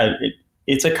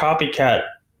 it's a copycat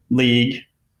league,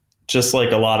 just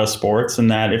like a lot of sports,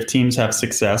 and that if teams have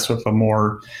success with a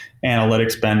more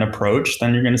analytics bend approach,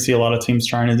 then you're going to see a lot of teams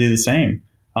trying to do the same,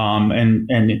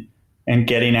 and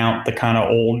getting out the kind of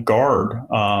old guard.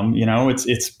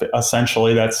 It's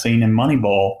essentially that scene in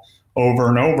Moneyball over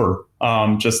and over.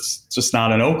 Just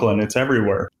not in Oakland. It's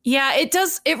everywhere. Yeah, it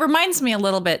does. It reminds me a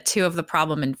little bit too of the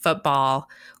problem in football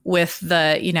with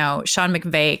the, Sean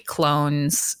McVay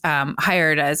clones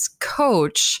hired as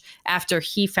coach after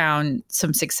he found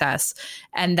some success.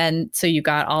 And then so you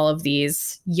got all of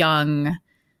these young,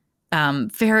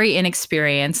 very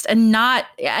inexperienced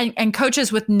and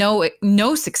coaches with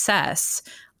no success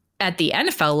at the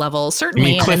NFL level,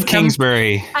 certainly. Cliff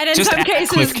Kingsbury. And in some cases,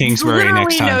 Cliff Kingsbury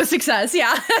next time. No success.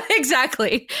 Yeah,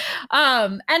 exactly.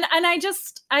 And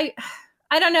I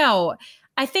don't know.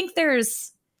 I think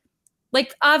there's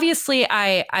obviously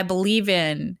I believe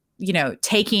in,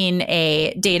 taking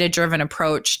a data-driven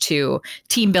approach to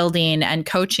team building and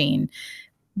coaching,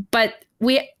 but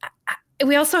we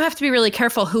also have to be really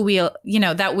careful who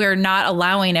that we're not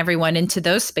allowing everyone into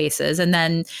those spaces, and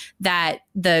then that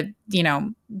the,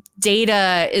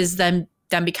 data is then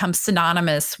becomes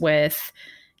synonymous with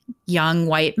young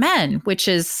white men, which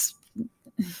is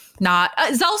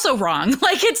also wrong.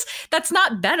 That's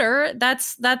not better.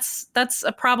 That's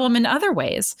a problem in other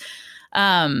ways.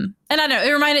 And I don't know,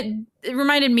 it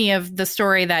reminded me of the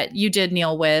story that you did,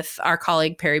 Neil, with our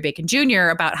colleague Perry Bacon Jr.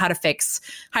 about how to fix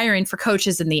hiring for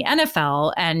coaches in the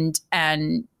NFL and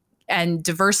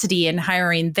diversity in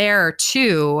hiring there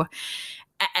too.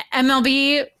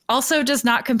 MLB also does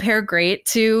not compare great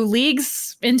to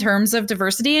leagues in terms of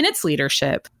diversity in its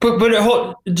leadership.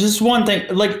 But just one thing,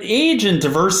 like age and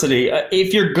diversity,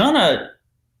 if you're gonna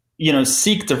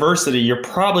seek diversity, you're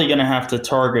probably going to have to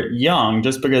target young,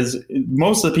 just because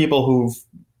most of the people who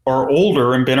are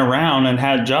older and been around and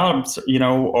had jobs,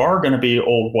 are going to be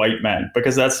old white men,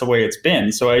 because that's the way it's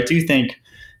been. So I do think,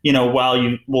 while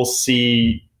you will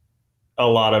see a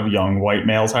lot of young white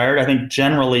males hired, I think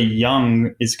generally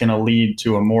young is going to lead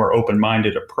to a more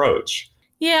open-minded approach.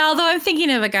 Yeah, although I'm thinking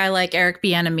of a guy like Eric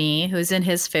Bieniemy, who's in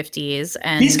his 50s.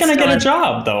 And he's going to get a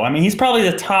job, though. I mean, he's probably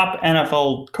the top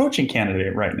NFL coaching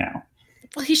candidate right now.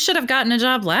 Well, he should have gotten a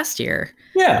job last year.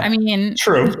 Yeah, I mean,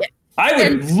 true. I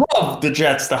would love the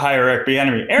Jets to hire Eric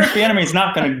Bieniemy. Eric Bieniemy is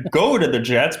not going to go to the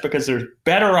Jets because there's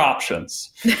better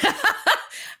options.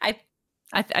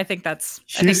 I think that's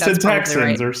Houston Texans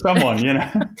right. Or someone,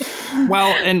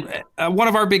 Well, and one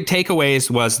of our big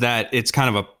takeaways was that it's kind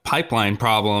of a pipeline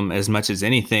problem as much as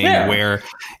anything, where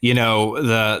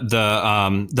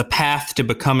the path to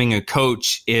becoming a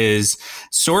coach is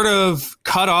sort of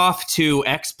cut off to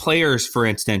ex-players, for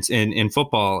instance, in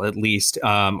football at least,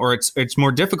 or it's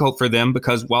more difficult for them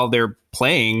because while they're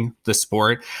playing the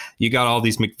sport, you got all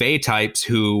these McVay types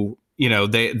who,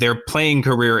 their playing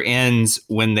career ends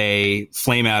when they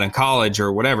flame out in college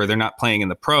or whatever. They're not playing in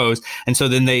the pros. And so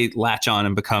then they latch on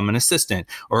and become an assistant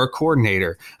or a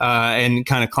coordinator and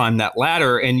kind of climb that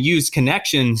ladder and use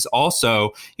connections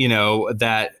also,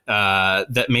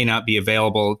 that may not be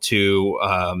available to,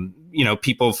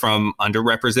 people from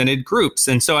underrepresented groups.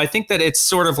 And so I think that it's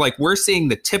sort of like we're seeing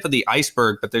the tip of the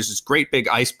iceberg, but there's this great big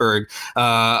iceberg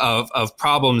of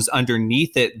problems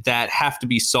underneath it that have to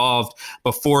be solved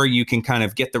before you can kind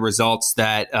of get the results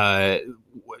that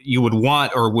you would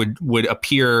want or would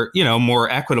appear, more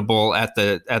equitable at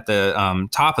the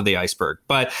top of the iceberg.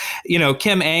 But,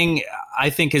 Kim Ng, I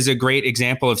think, is a great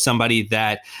example of somebody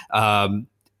that,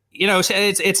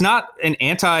 it's not an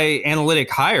anti-analytic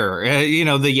hire.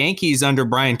 The Yankees under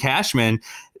Brian Cashman,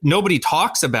 nobody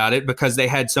talks about it because they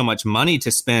had so much money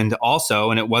to spend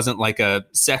also. And it wasn't like a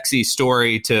sexy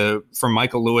story for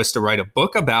Michael Lewis to write a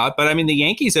book about. But I mean, the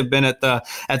Yankees have been at the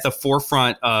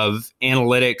forefront of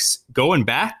analytics going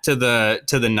back to the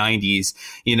 90s.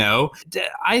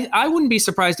 I wouldn't be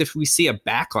surprised if we see a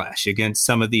backlash against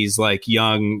some of these like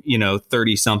young,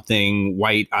 30 something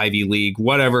white Ivy League,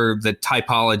 whatever the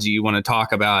typology you want to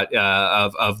talk about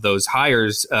of those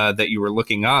hires that you were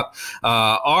looking up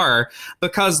are,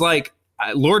 because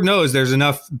Lord knows there's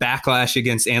enough backlash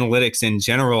against analytics in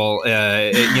general.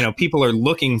 People are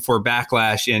looking for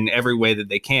backlash in every way that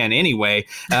they can anyway.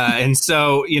 And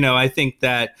so, I think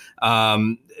that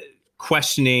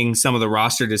questioning some of the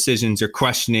roster decisions or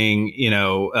questioning,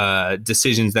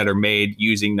 decisions that are made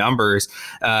using numbers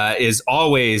is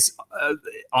always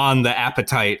on the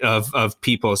appetite of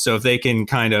people. So if they can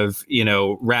kind of,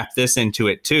 wrap this into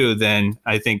it too, then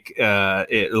I think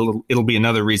it'll be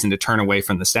another reason to turn away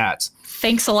from the stats.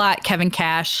 Thanks a lot, Kevin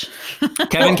Cash.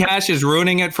 Kevin Cash is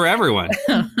ruining it for everyone.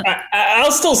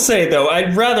 I'll still say, though,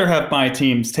 I'd rather have my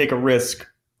teams take a risk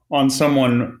on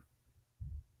someone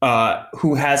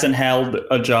who hasn't held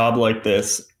a job like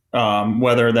this,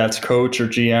 whether that's coach or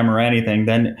GM or anything,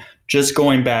 than just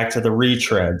going back to the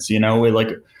retreads.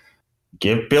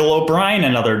 Give Bill O'Brien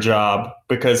another job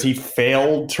because he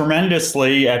failed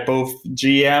tremendously at both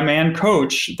GM and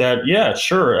coach. That, yeah,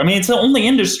 sure. I mean, it's the only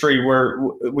industry where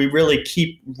we really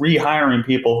keep rehiring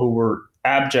people who were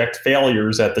abject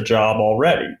failures at the job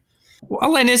already.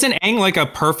 Well, and isn't Ng like a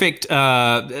perfect,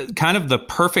 kind of the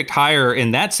perfect hire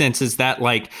in that sense? Is that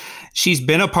like she's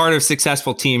been a part of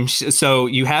successful teams, so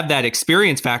you have that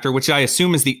experience factor, which I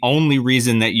assume is the only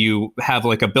reason that you have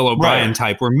like a Bill O'Brien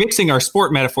type. We're mixing our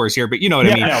sport metaphors here, but you know what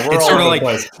I mean? Yeah, it's sort of like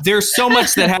there's so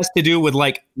much that has to do with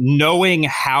like knowing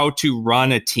how to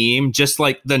run a team, just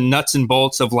like the nuts and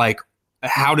bolts of like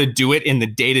how to do it in the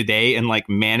day-to-day and like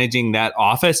managing that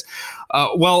office.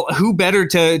 Well, who better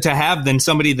to have than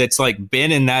somebody that's like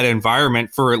been in that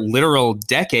environment for literal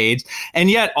decades, and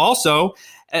yet also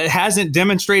hasn't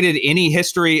demonstrated any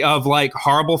history of like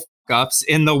horrible ups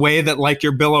in the way that like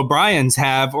your Bill O'Briens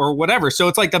have or whatever. So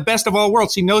it's like the best of all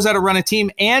worlds. She knows how to run a team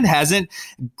and hasn't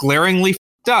glaringly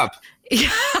up.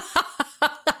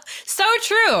 So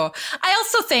true.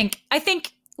 I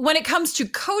think when it comes to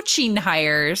coaching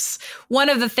hires, one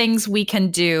of the things we can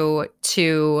do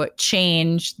to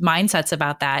change mindsets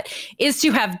about that is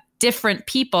to have different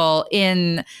people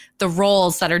in the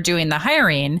roles that are doing the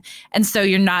hiring. And so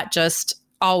you're not just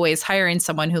always hiring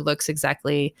someone who looks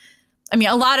exactly. I mean,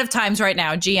 a lot of times right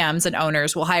now, GMs and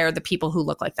owners will hire the people who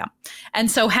look like them. And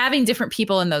so having different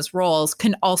people in those roles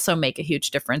can also make a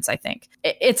huge difference, I think.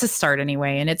 It's a start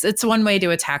anyway, and it's one way to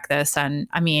attack this. And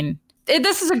I mean,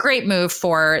 this is a great move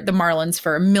for the Marlins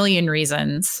for a million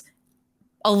reasons,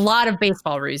 a lot of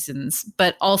baseball reasons,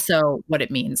 but also what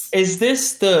it means. Is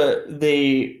this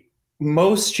the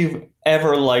most you've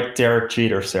ever liked Derek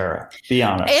Jeter, Sarah? Be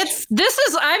honest.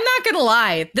 I'm not gonna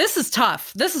lie, this is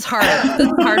tough. This is hard. This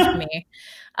is hard for me.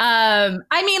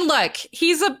 I mean, look,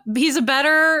 he's a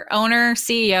better owner,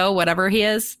 CEO, whatever he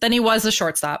is, than he was a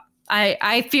shortstop.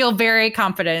 I feel very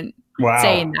confident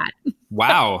saying that.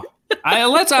 Wow. I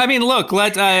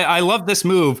love this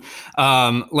move.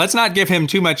 Let's not give him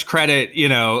too much credit. You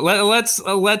know, let's he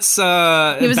was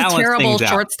a terrible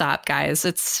shortstop, guys.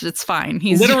 It's fine.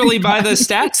 He's literally by the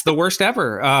stats the worst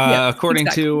ever, according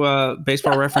to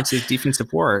Baseball Reference's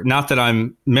defensive WAR. Not that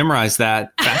I'm memorized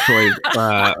that factoid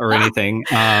or anything.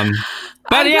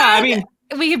 But I mean,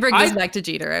 we can bring this back to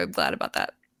Jeter. I'm glad about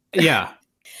that. Yeah.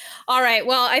 All right.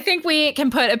 Well, I think we can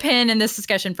put a pin in this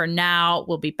discussion for now.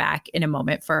 We'll be back in a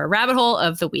moment for a rabbit hole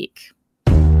of the week.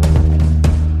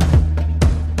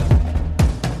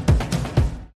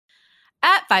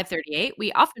 At 538,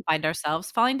 we often find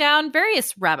ourselves falling down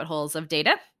various rabbit holes of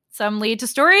data. Some lead to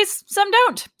stories, some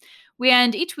don't. We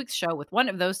end each week's show with one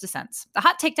of those descents, the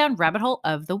Hot Takedown rabbit hole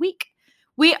of the week.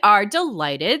 We are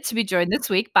delighted to be joined this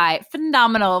week by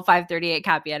phenomenal 538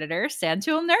 copy editor,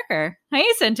 Santul Nurker. Hey,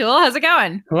 Santul, how's it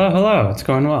going? Hello. It's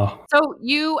going well. So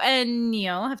you and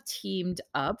Neil have teamed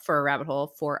up for a rabbit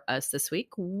hole for us this week.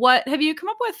 What have you come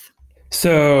up with?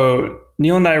 So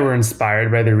Neil and I were inspired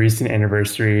by the recent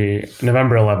anniversary,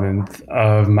 November 11th,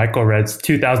 of Michael Redd's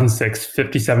 2006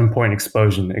 57-point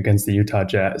explosion against the Utah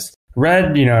Jazz.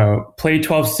 Redd, played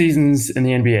 12 seasons in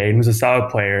the NBA and was a solid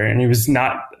player, and he was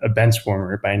not a bench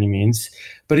warmer by any means.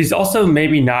 But he's also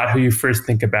maybe not who you first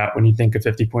think about when you think of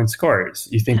 50-point scorers.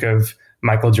 You think of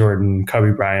Michael Jordan,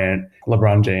 Kobe Bryant,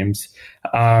 LeBron James.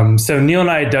 So Neil and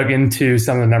I dug into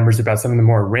some of the numbers about some of the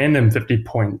more random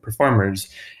 50-point performers,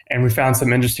 and we found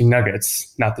some interesting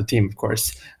nuggets. Not the team, of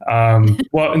course.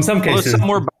 Well, in some cases, some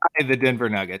were by the Denver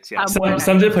Nuggets. Yeah,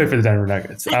 some did play for the Denver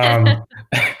Nuggets.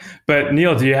 But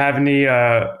Neil, do you have any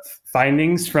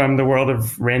findings from the world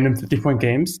of random 50-point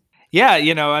games? Yeah,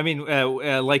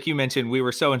 like you mentioned, we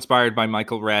were so inspired by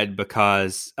Michael Redd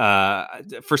because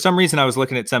for some reason I was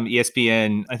looking at some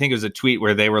ESPN, I think it was a tweet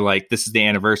where they were like, this is the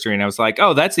anniversary. And I was like,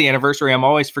 oh, that's the anniversary I'm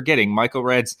always forgetting. Michael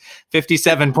Redd's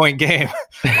 57-point game.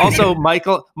 Also,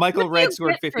 Michael Redd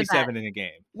scored 57 in a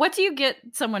game. What do you get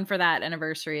someone for that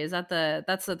anniversary? Is that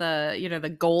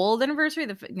the gold anniversary? I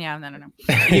don't know.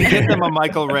 You get them a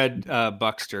Michael Redd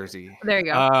Bucks jersey. There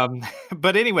you go.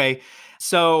 But anyway,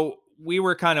 so we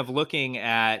were kind of looking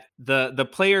at the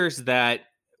players that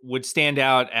would stand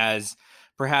out as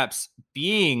perhaps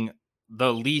being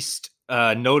the least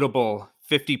notable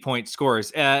 50-point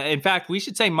scorers. In fact, we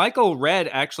should say Michael Redd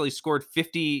actually scored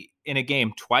 50 in a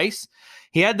game twice.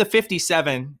 He had the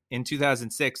 57 in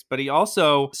 2006, but he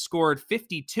also scored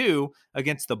 52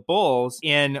 against the Bulls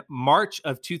in March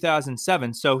of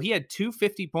 2007. So he had two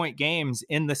 50-point games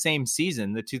in the same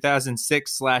season, the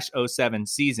 2006/07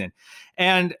 season.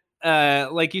 And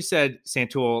like you said,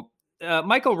 Santul,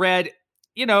 Michael Redd,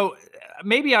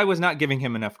 maybe I was not giving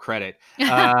him enough credit when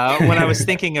I was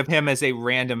thinking of him as a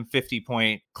random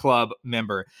 50-point club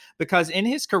member, because in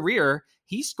his career,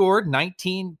 he scored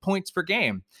 19 points per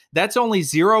game. That's only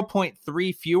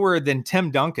 0.3 fewer than Tim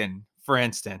Duncan, for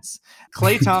instance.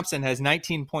 Klay Thompson has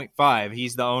 19.5.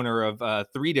 He's the owner of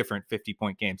 3 different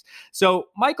 50-point games. So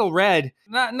Michael Redd,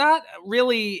 not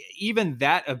really even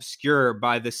that obscure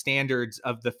by the standards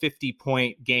of the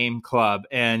 50-point game club.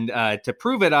 And to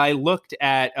prove it, I looked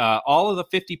at all of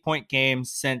the 50-point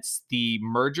games since the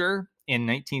merger in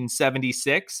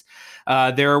 1976.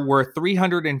 There were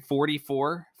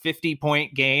 344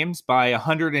 50-point games by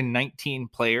 119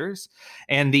 players.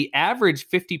 And the average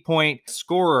 50-point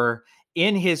scorer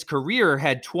in his career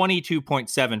had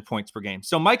 22.7 points per game.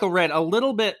 So Michael Redd, a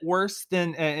little bit worse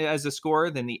than as a scorer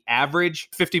than the average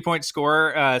 50-point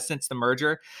scorer since the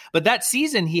merger. But that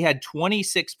season, he had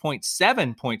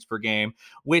 26.7 points per game,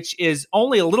 which is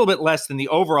only a little bit less than the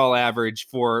overall average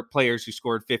for players who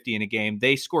scored 50 in a game.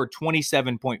 They scored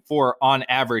 27.4 on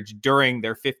average during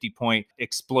their 50-point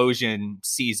explosion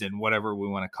season, whatever we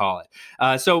want to call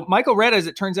it. So Michael Redd, as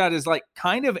it turns out, is like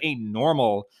kind of a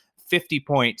normal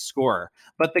 50-point scorer.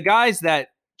 But the guys that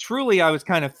truly I was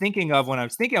kind of thinking of when I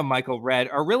was thinking of Michael Redd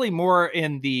are really more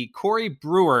in the Corey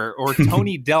Brewer or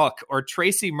Tony Delk or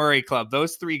Tracy Murray club.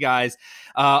 Those three guys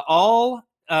all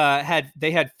had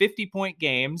 50-point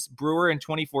games. Brewer in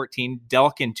 2014,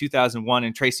 Delk in 2001,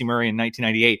 and Tracy Murray in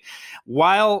 1998,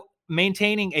 while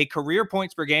maintaining a career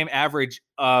points per game average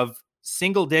of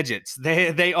single digits.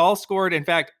 They all scored, in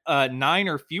fact, 9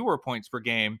 or fewer points per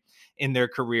game in their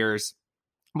careers,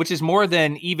 which is more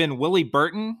than even Willie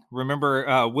Burton.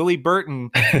 Remember Willie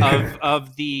Burton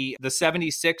of the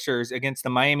 76ers against the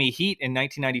Miami Heat in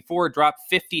 1994 dropped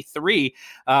 53.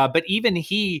 But even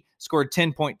he scored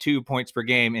 10.2 points per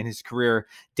game in his career.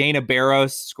 Dana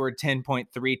Barros scored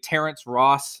 10.3. Terrence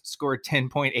Ross scored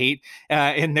 10.8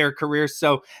 in their careers.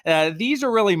 So these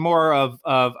are really more of,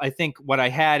 I think, what I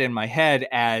had in my head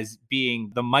as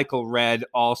being the Michael Redd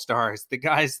All-Stars, the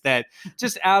guys that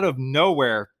just out of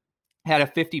nowhere had a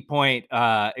 50-point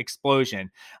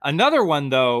explosion. Another one,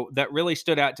 though, that really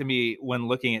stood out to me when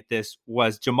looking at this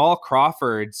was Jamal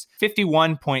Crawford's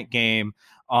 51-point game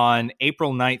on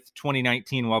April 9th,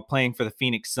 2019, while playing for the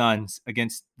Phoenix Suns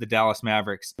against the Dallas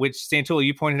Mavericks, which, Santula,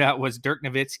 you pointed out was Dirk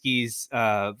Nowitzki's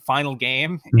final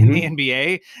game in the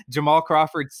NBA. Jamal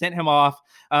Crawford sent him off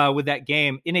with that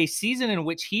game in a season in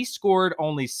which he scored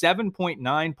only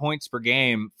 7.9 points per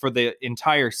game for the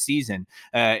entire season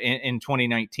in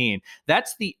 2019.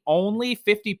 That's the only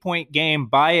 50-point game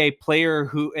by a player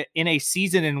who, in a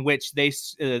season in which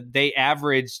they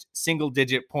averaged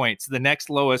single-digit points. The next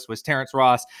lowest was Terrence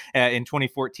Ross in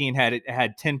 2014, had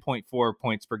 10.4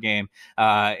 points per game,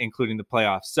 including the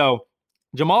playoffs. So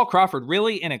Jamal Crawford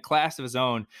really in a class of his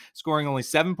own, scoring only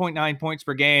 7.9 points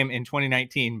per game in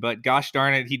 2019, but gosh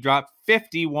darn it, he dropped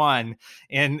 51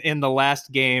 in the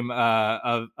last game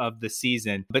of the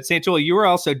season. But Santula, you were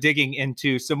also digging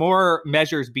into some more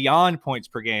measures beyond points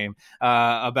per game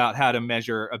about how to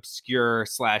measure obscure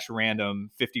 /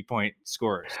 random 50-point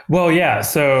scorers. Well, yeah.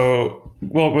 So,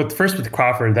 with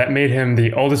Crawford, that made him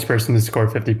the oldest person to score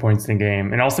 50 points in a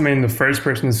game, and also made him the first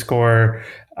person to score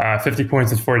 50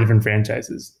 points in 4 different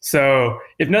franchises. So,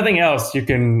 if nothing else, you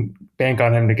can bank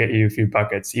on him to get you a few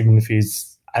buckets, even if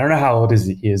I don't know how old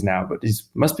he is now, but he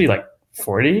must be like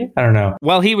 40. I don't know.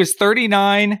 Well, he was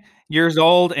 39 years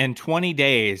old and 20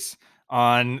 days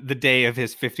on the day of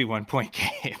his 51-point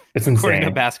game. It's insane. According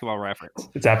to Basketball Reference.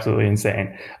 It's absolutely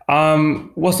insane.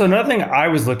 So another thing I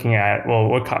was looking at,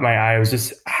 what caught my eye was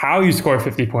just how you score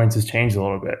 50 points has changed a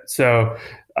little bit. So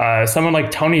someone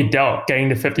like Tony Delk getting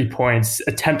to 50 points,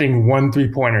 attempting 1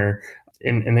 3-pointer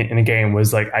in a game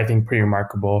was, like, I think, pretty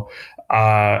remarkable.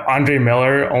 Andre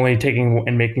Miller only taking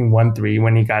and making 1 3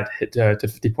 when he got hit to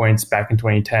 50 points back in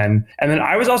 2010. And then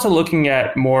I was also looking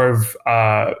at more of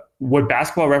what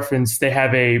Basketball Reference, they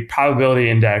have a probability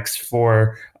index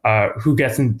for who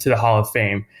gets into the Hall of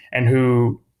Fame, and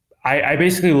who I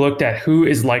basically looked at who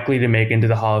is likely to make into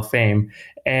the Hall of Fame.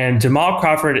 And Jamal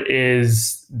Crawford he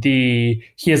has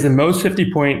the most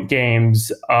 50-point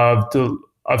games of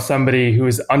somebody who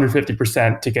is under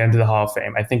 50% to get into the Hall of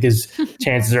Fame. I think his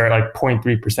chances are at like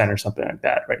 0.3% or something like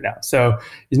that right now. So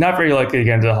he's not very likely to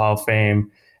get into the Hall of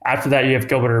Fame. After that, you have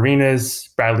Gilbert Arenas,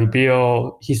 Bradley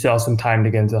Beal. He still has some time to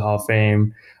get into the Hall of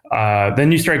Fame.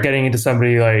 Then you start getting into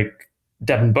somebody like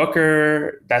Devin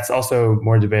Booker. That's also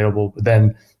more debatable. But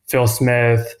then Phil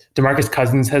Smith, DeMarcus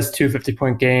Cousins has 2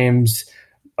 50-point games.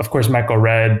 Of course, Michael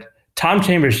Redd. Tom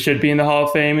Chambers should be in the Hall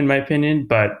of Fame, in my opinion,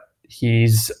 but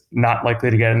he's not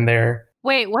likely to get in there.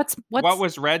 Wait, what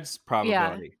was Redd's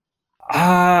probability? Yeah.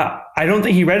 I don't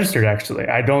think he registered, actually.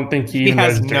 I don't think he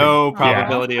has registered. No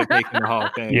probability of making the Hall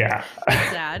of Fame. Yeah.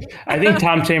 That's sad. I think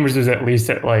Tom Chambers was at least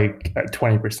at like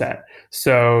 20%.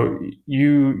 So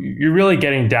you're really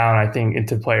getting down, I think,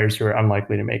 into players who are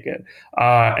unlikely to make it.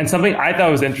 And something I thought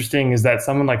was interesting is that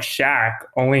someone like Shaq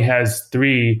only has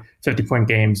 3 50-point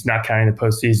games, not counting the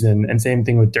postseason. And same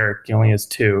thing with Dirk. He only has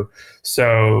 2.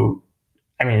 So,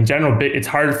 I mean, in general, it's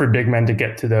hard for big men to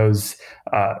get to those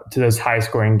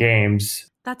high-scoring games.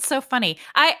 That's so funny.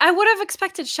 I would have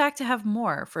expected Shaq to have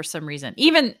more for some reason.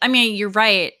 Even, I mean, you're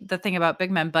right, the thing about big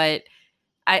men, but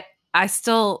I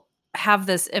still have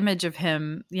this image of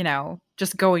him,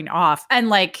 just going off and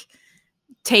like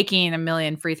taking 1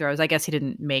 million free throws. I guess he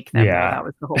didn't make them. Yeah. That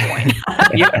was the whole point.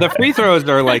 Yeah, the free throws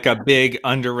are like a big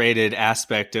underrated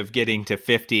aspect of getting to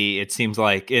 50. It seems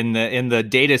like in the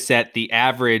data set, the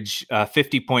average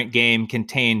 50-point game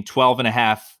contained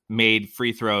 12.5 made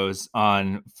free throws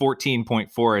on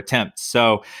 14.4 attempts.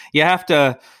 So you have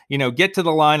to, get to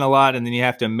the line a lot, and then you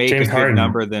have to make a good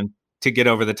number then to get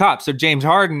over the top. So James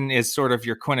Harden is sort of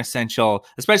your quintessential,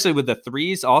 especially with the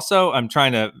threes. Also, I'm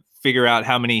trying to figure out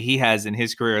how many he has in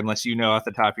his career unless you know off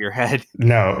the top of your head.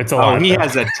 No, it's a lot. Oh, he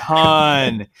has a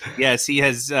ton. Yes, he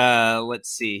has, let's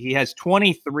see. He has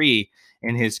 23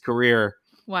 in his career.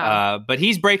 Wow. But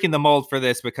he's breaking the mold for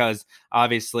this because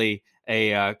obviously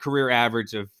a career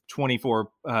average of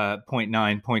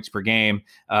 24.9 points per game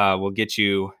will get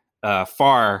you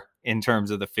far in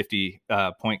terms of the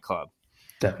 50-point club.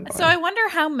 Definitely. So I wonder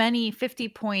how many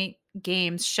 50-point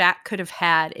games Shaq could have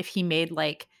had if he made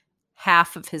like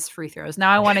half of his free throws. Now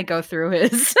I want to go through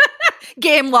his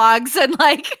game logs and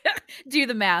like do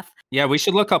the math. Yeah, we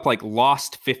should look up like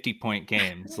lost 50-point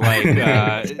games, like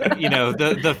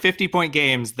the 50-point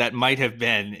games that might have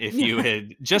been if you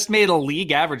had just made a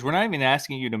league average. We're not even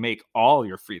asking you to make all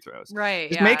your free throws, right?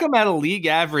 Just make them at a league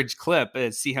average clip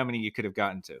and see how many you could have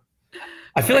gotten to.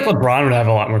 I feel like LeBron would have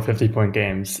a lot more 50-point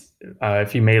games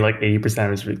if he made like 80%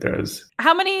 of his free throws.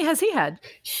 How many has he had?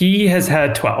 He has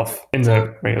had 12 in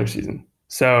the regular season.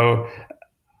 So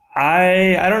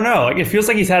I don't know. Like, it feels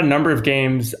like he's had a number of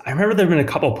games. I remember there have been a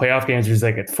couple playoff games where he's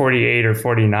like at 48 or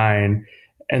 49.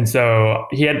 And so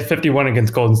he had 51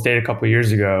 against Golden State a couple of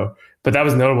years ago. But that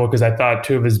was notable because I thought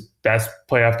two of his best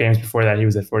playoff games before that, he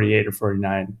was at 48 or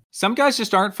 49. Some guys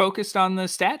just aren't focused on the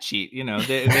stat sheet. You know,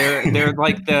 they're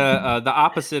like the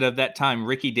opposite of that time.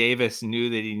 Ricky Davis knew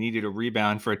that he needed a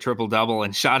rebound for a triple double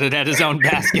and shot it at his own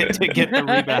basket to get the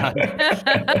rebound.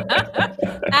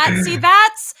 See,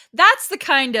 that's the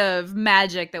kind of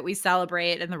magic that we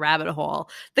celebrate in the rabbit hole.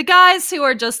 The guys who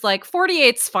are just like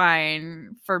 48's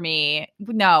fine for me.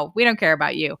 No, we don't care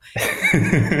about you.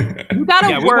 You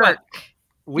gotta work.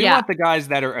 We want the guys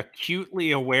that are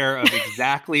acutely aware of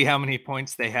exactly how many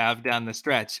points they have down the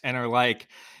stretch and are like,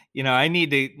 I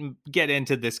need to get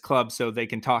into this club so they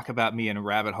can talk about me in a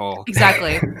rabbit hole.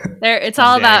 Exactly. It's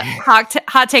all about hot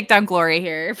takedown glory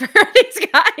here for these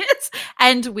guys.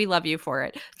 And we love you for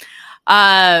it.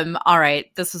 All right.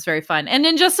 This was very fun. And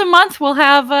in just a month, we'll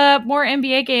have more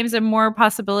NBA games and more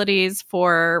possibilities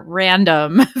for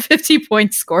random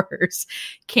 50-point scorers.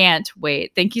 Can't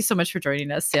wait. Thank you so much for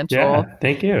joining us, Sanchol. Yeah,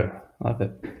 thank you. Love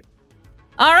it.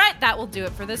 All right. That will do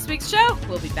it for this week's show.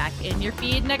 We'll be back in your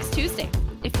feed next Tuesday.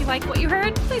 If you like what you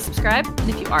heard, please subscribe. And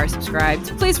if you are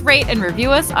subscribed, please rate and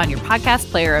review us on your podcast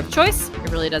player of choice.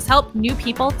 It really does help new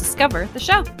people discover the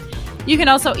show. You can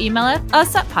also email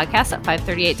us at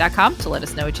podcast@538.com to let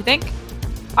us know what you think.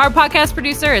 Our podcast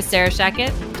producer is Sarah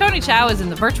Shackett. Tony Chow is in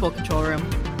the virtual control room.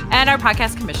 And our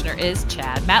podcast commissioner is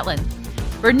Chad Matlin.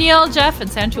 For Neil, Jeff, and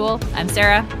Sanchul, I'm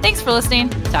Sarah. Thanks for listening.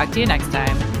 Talk to you next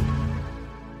time.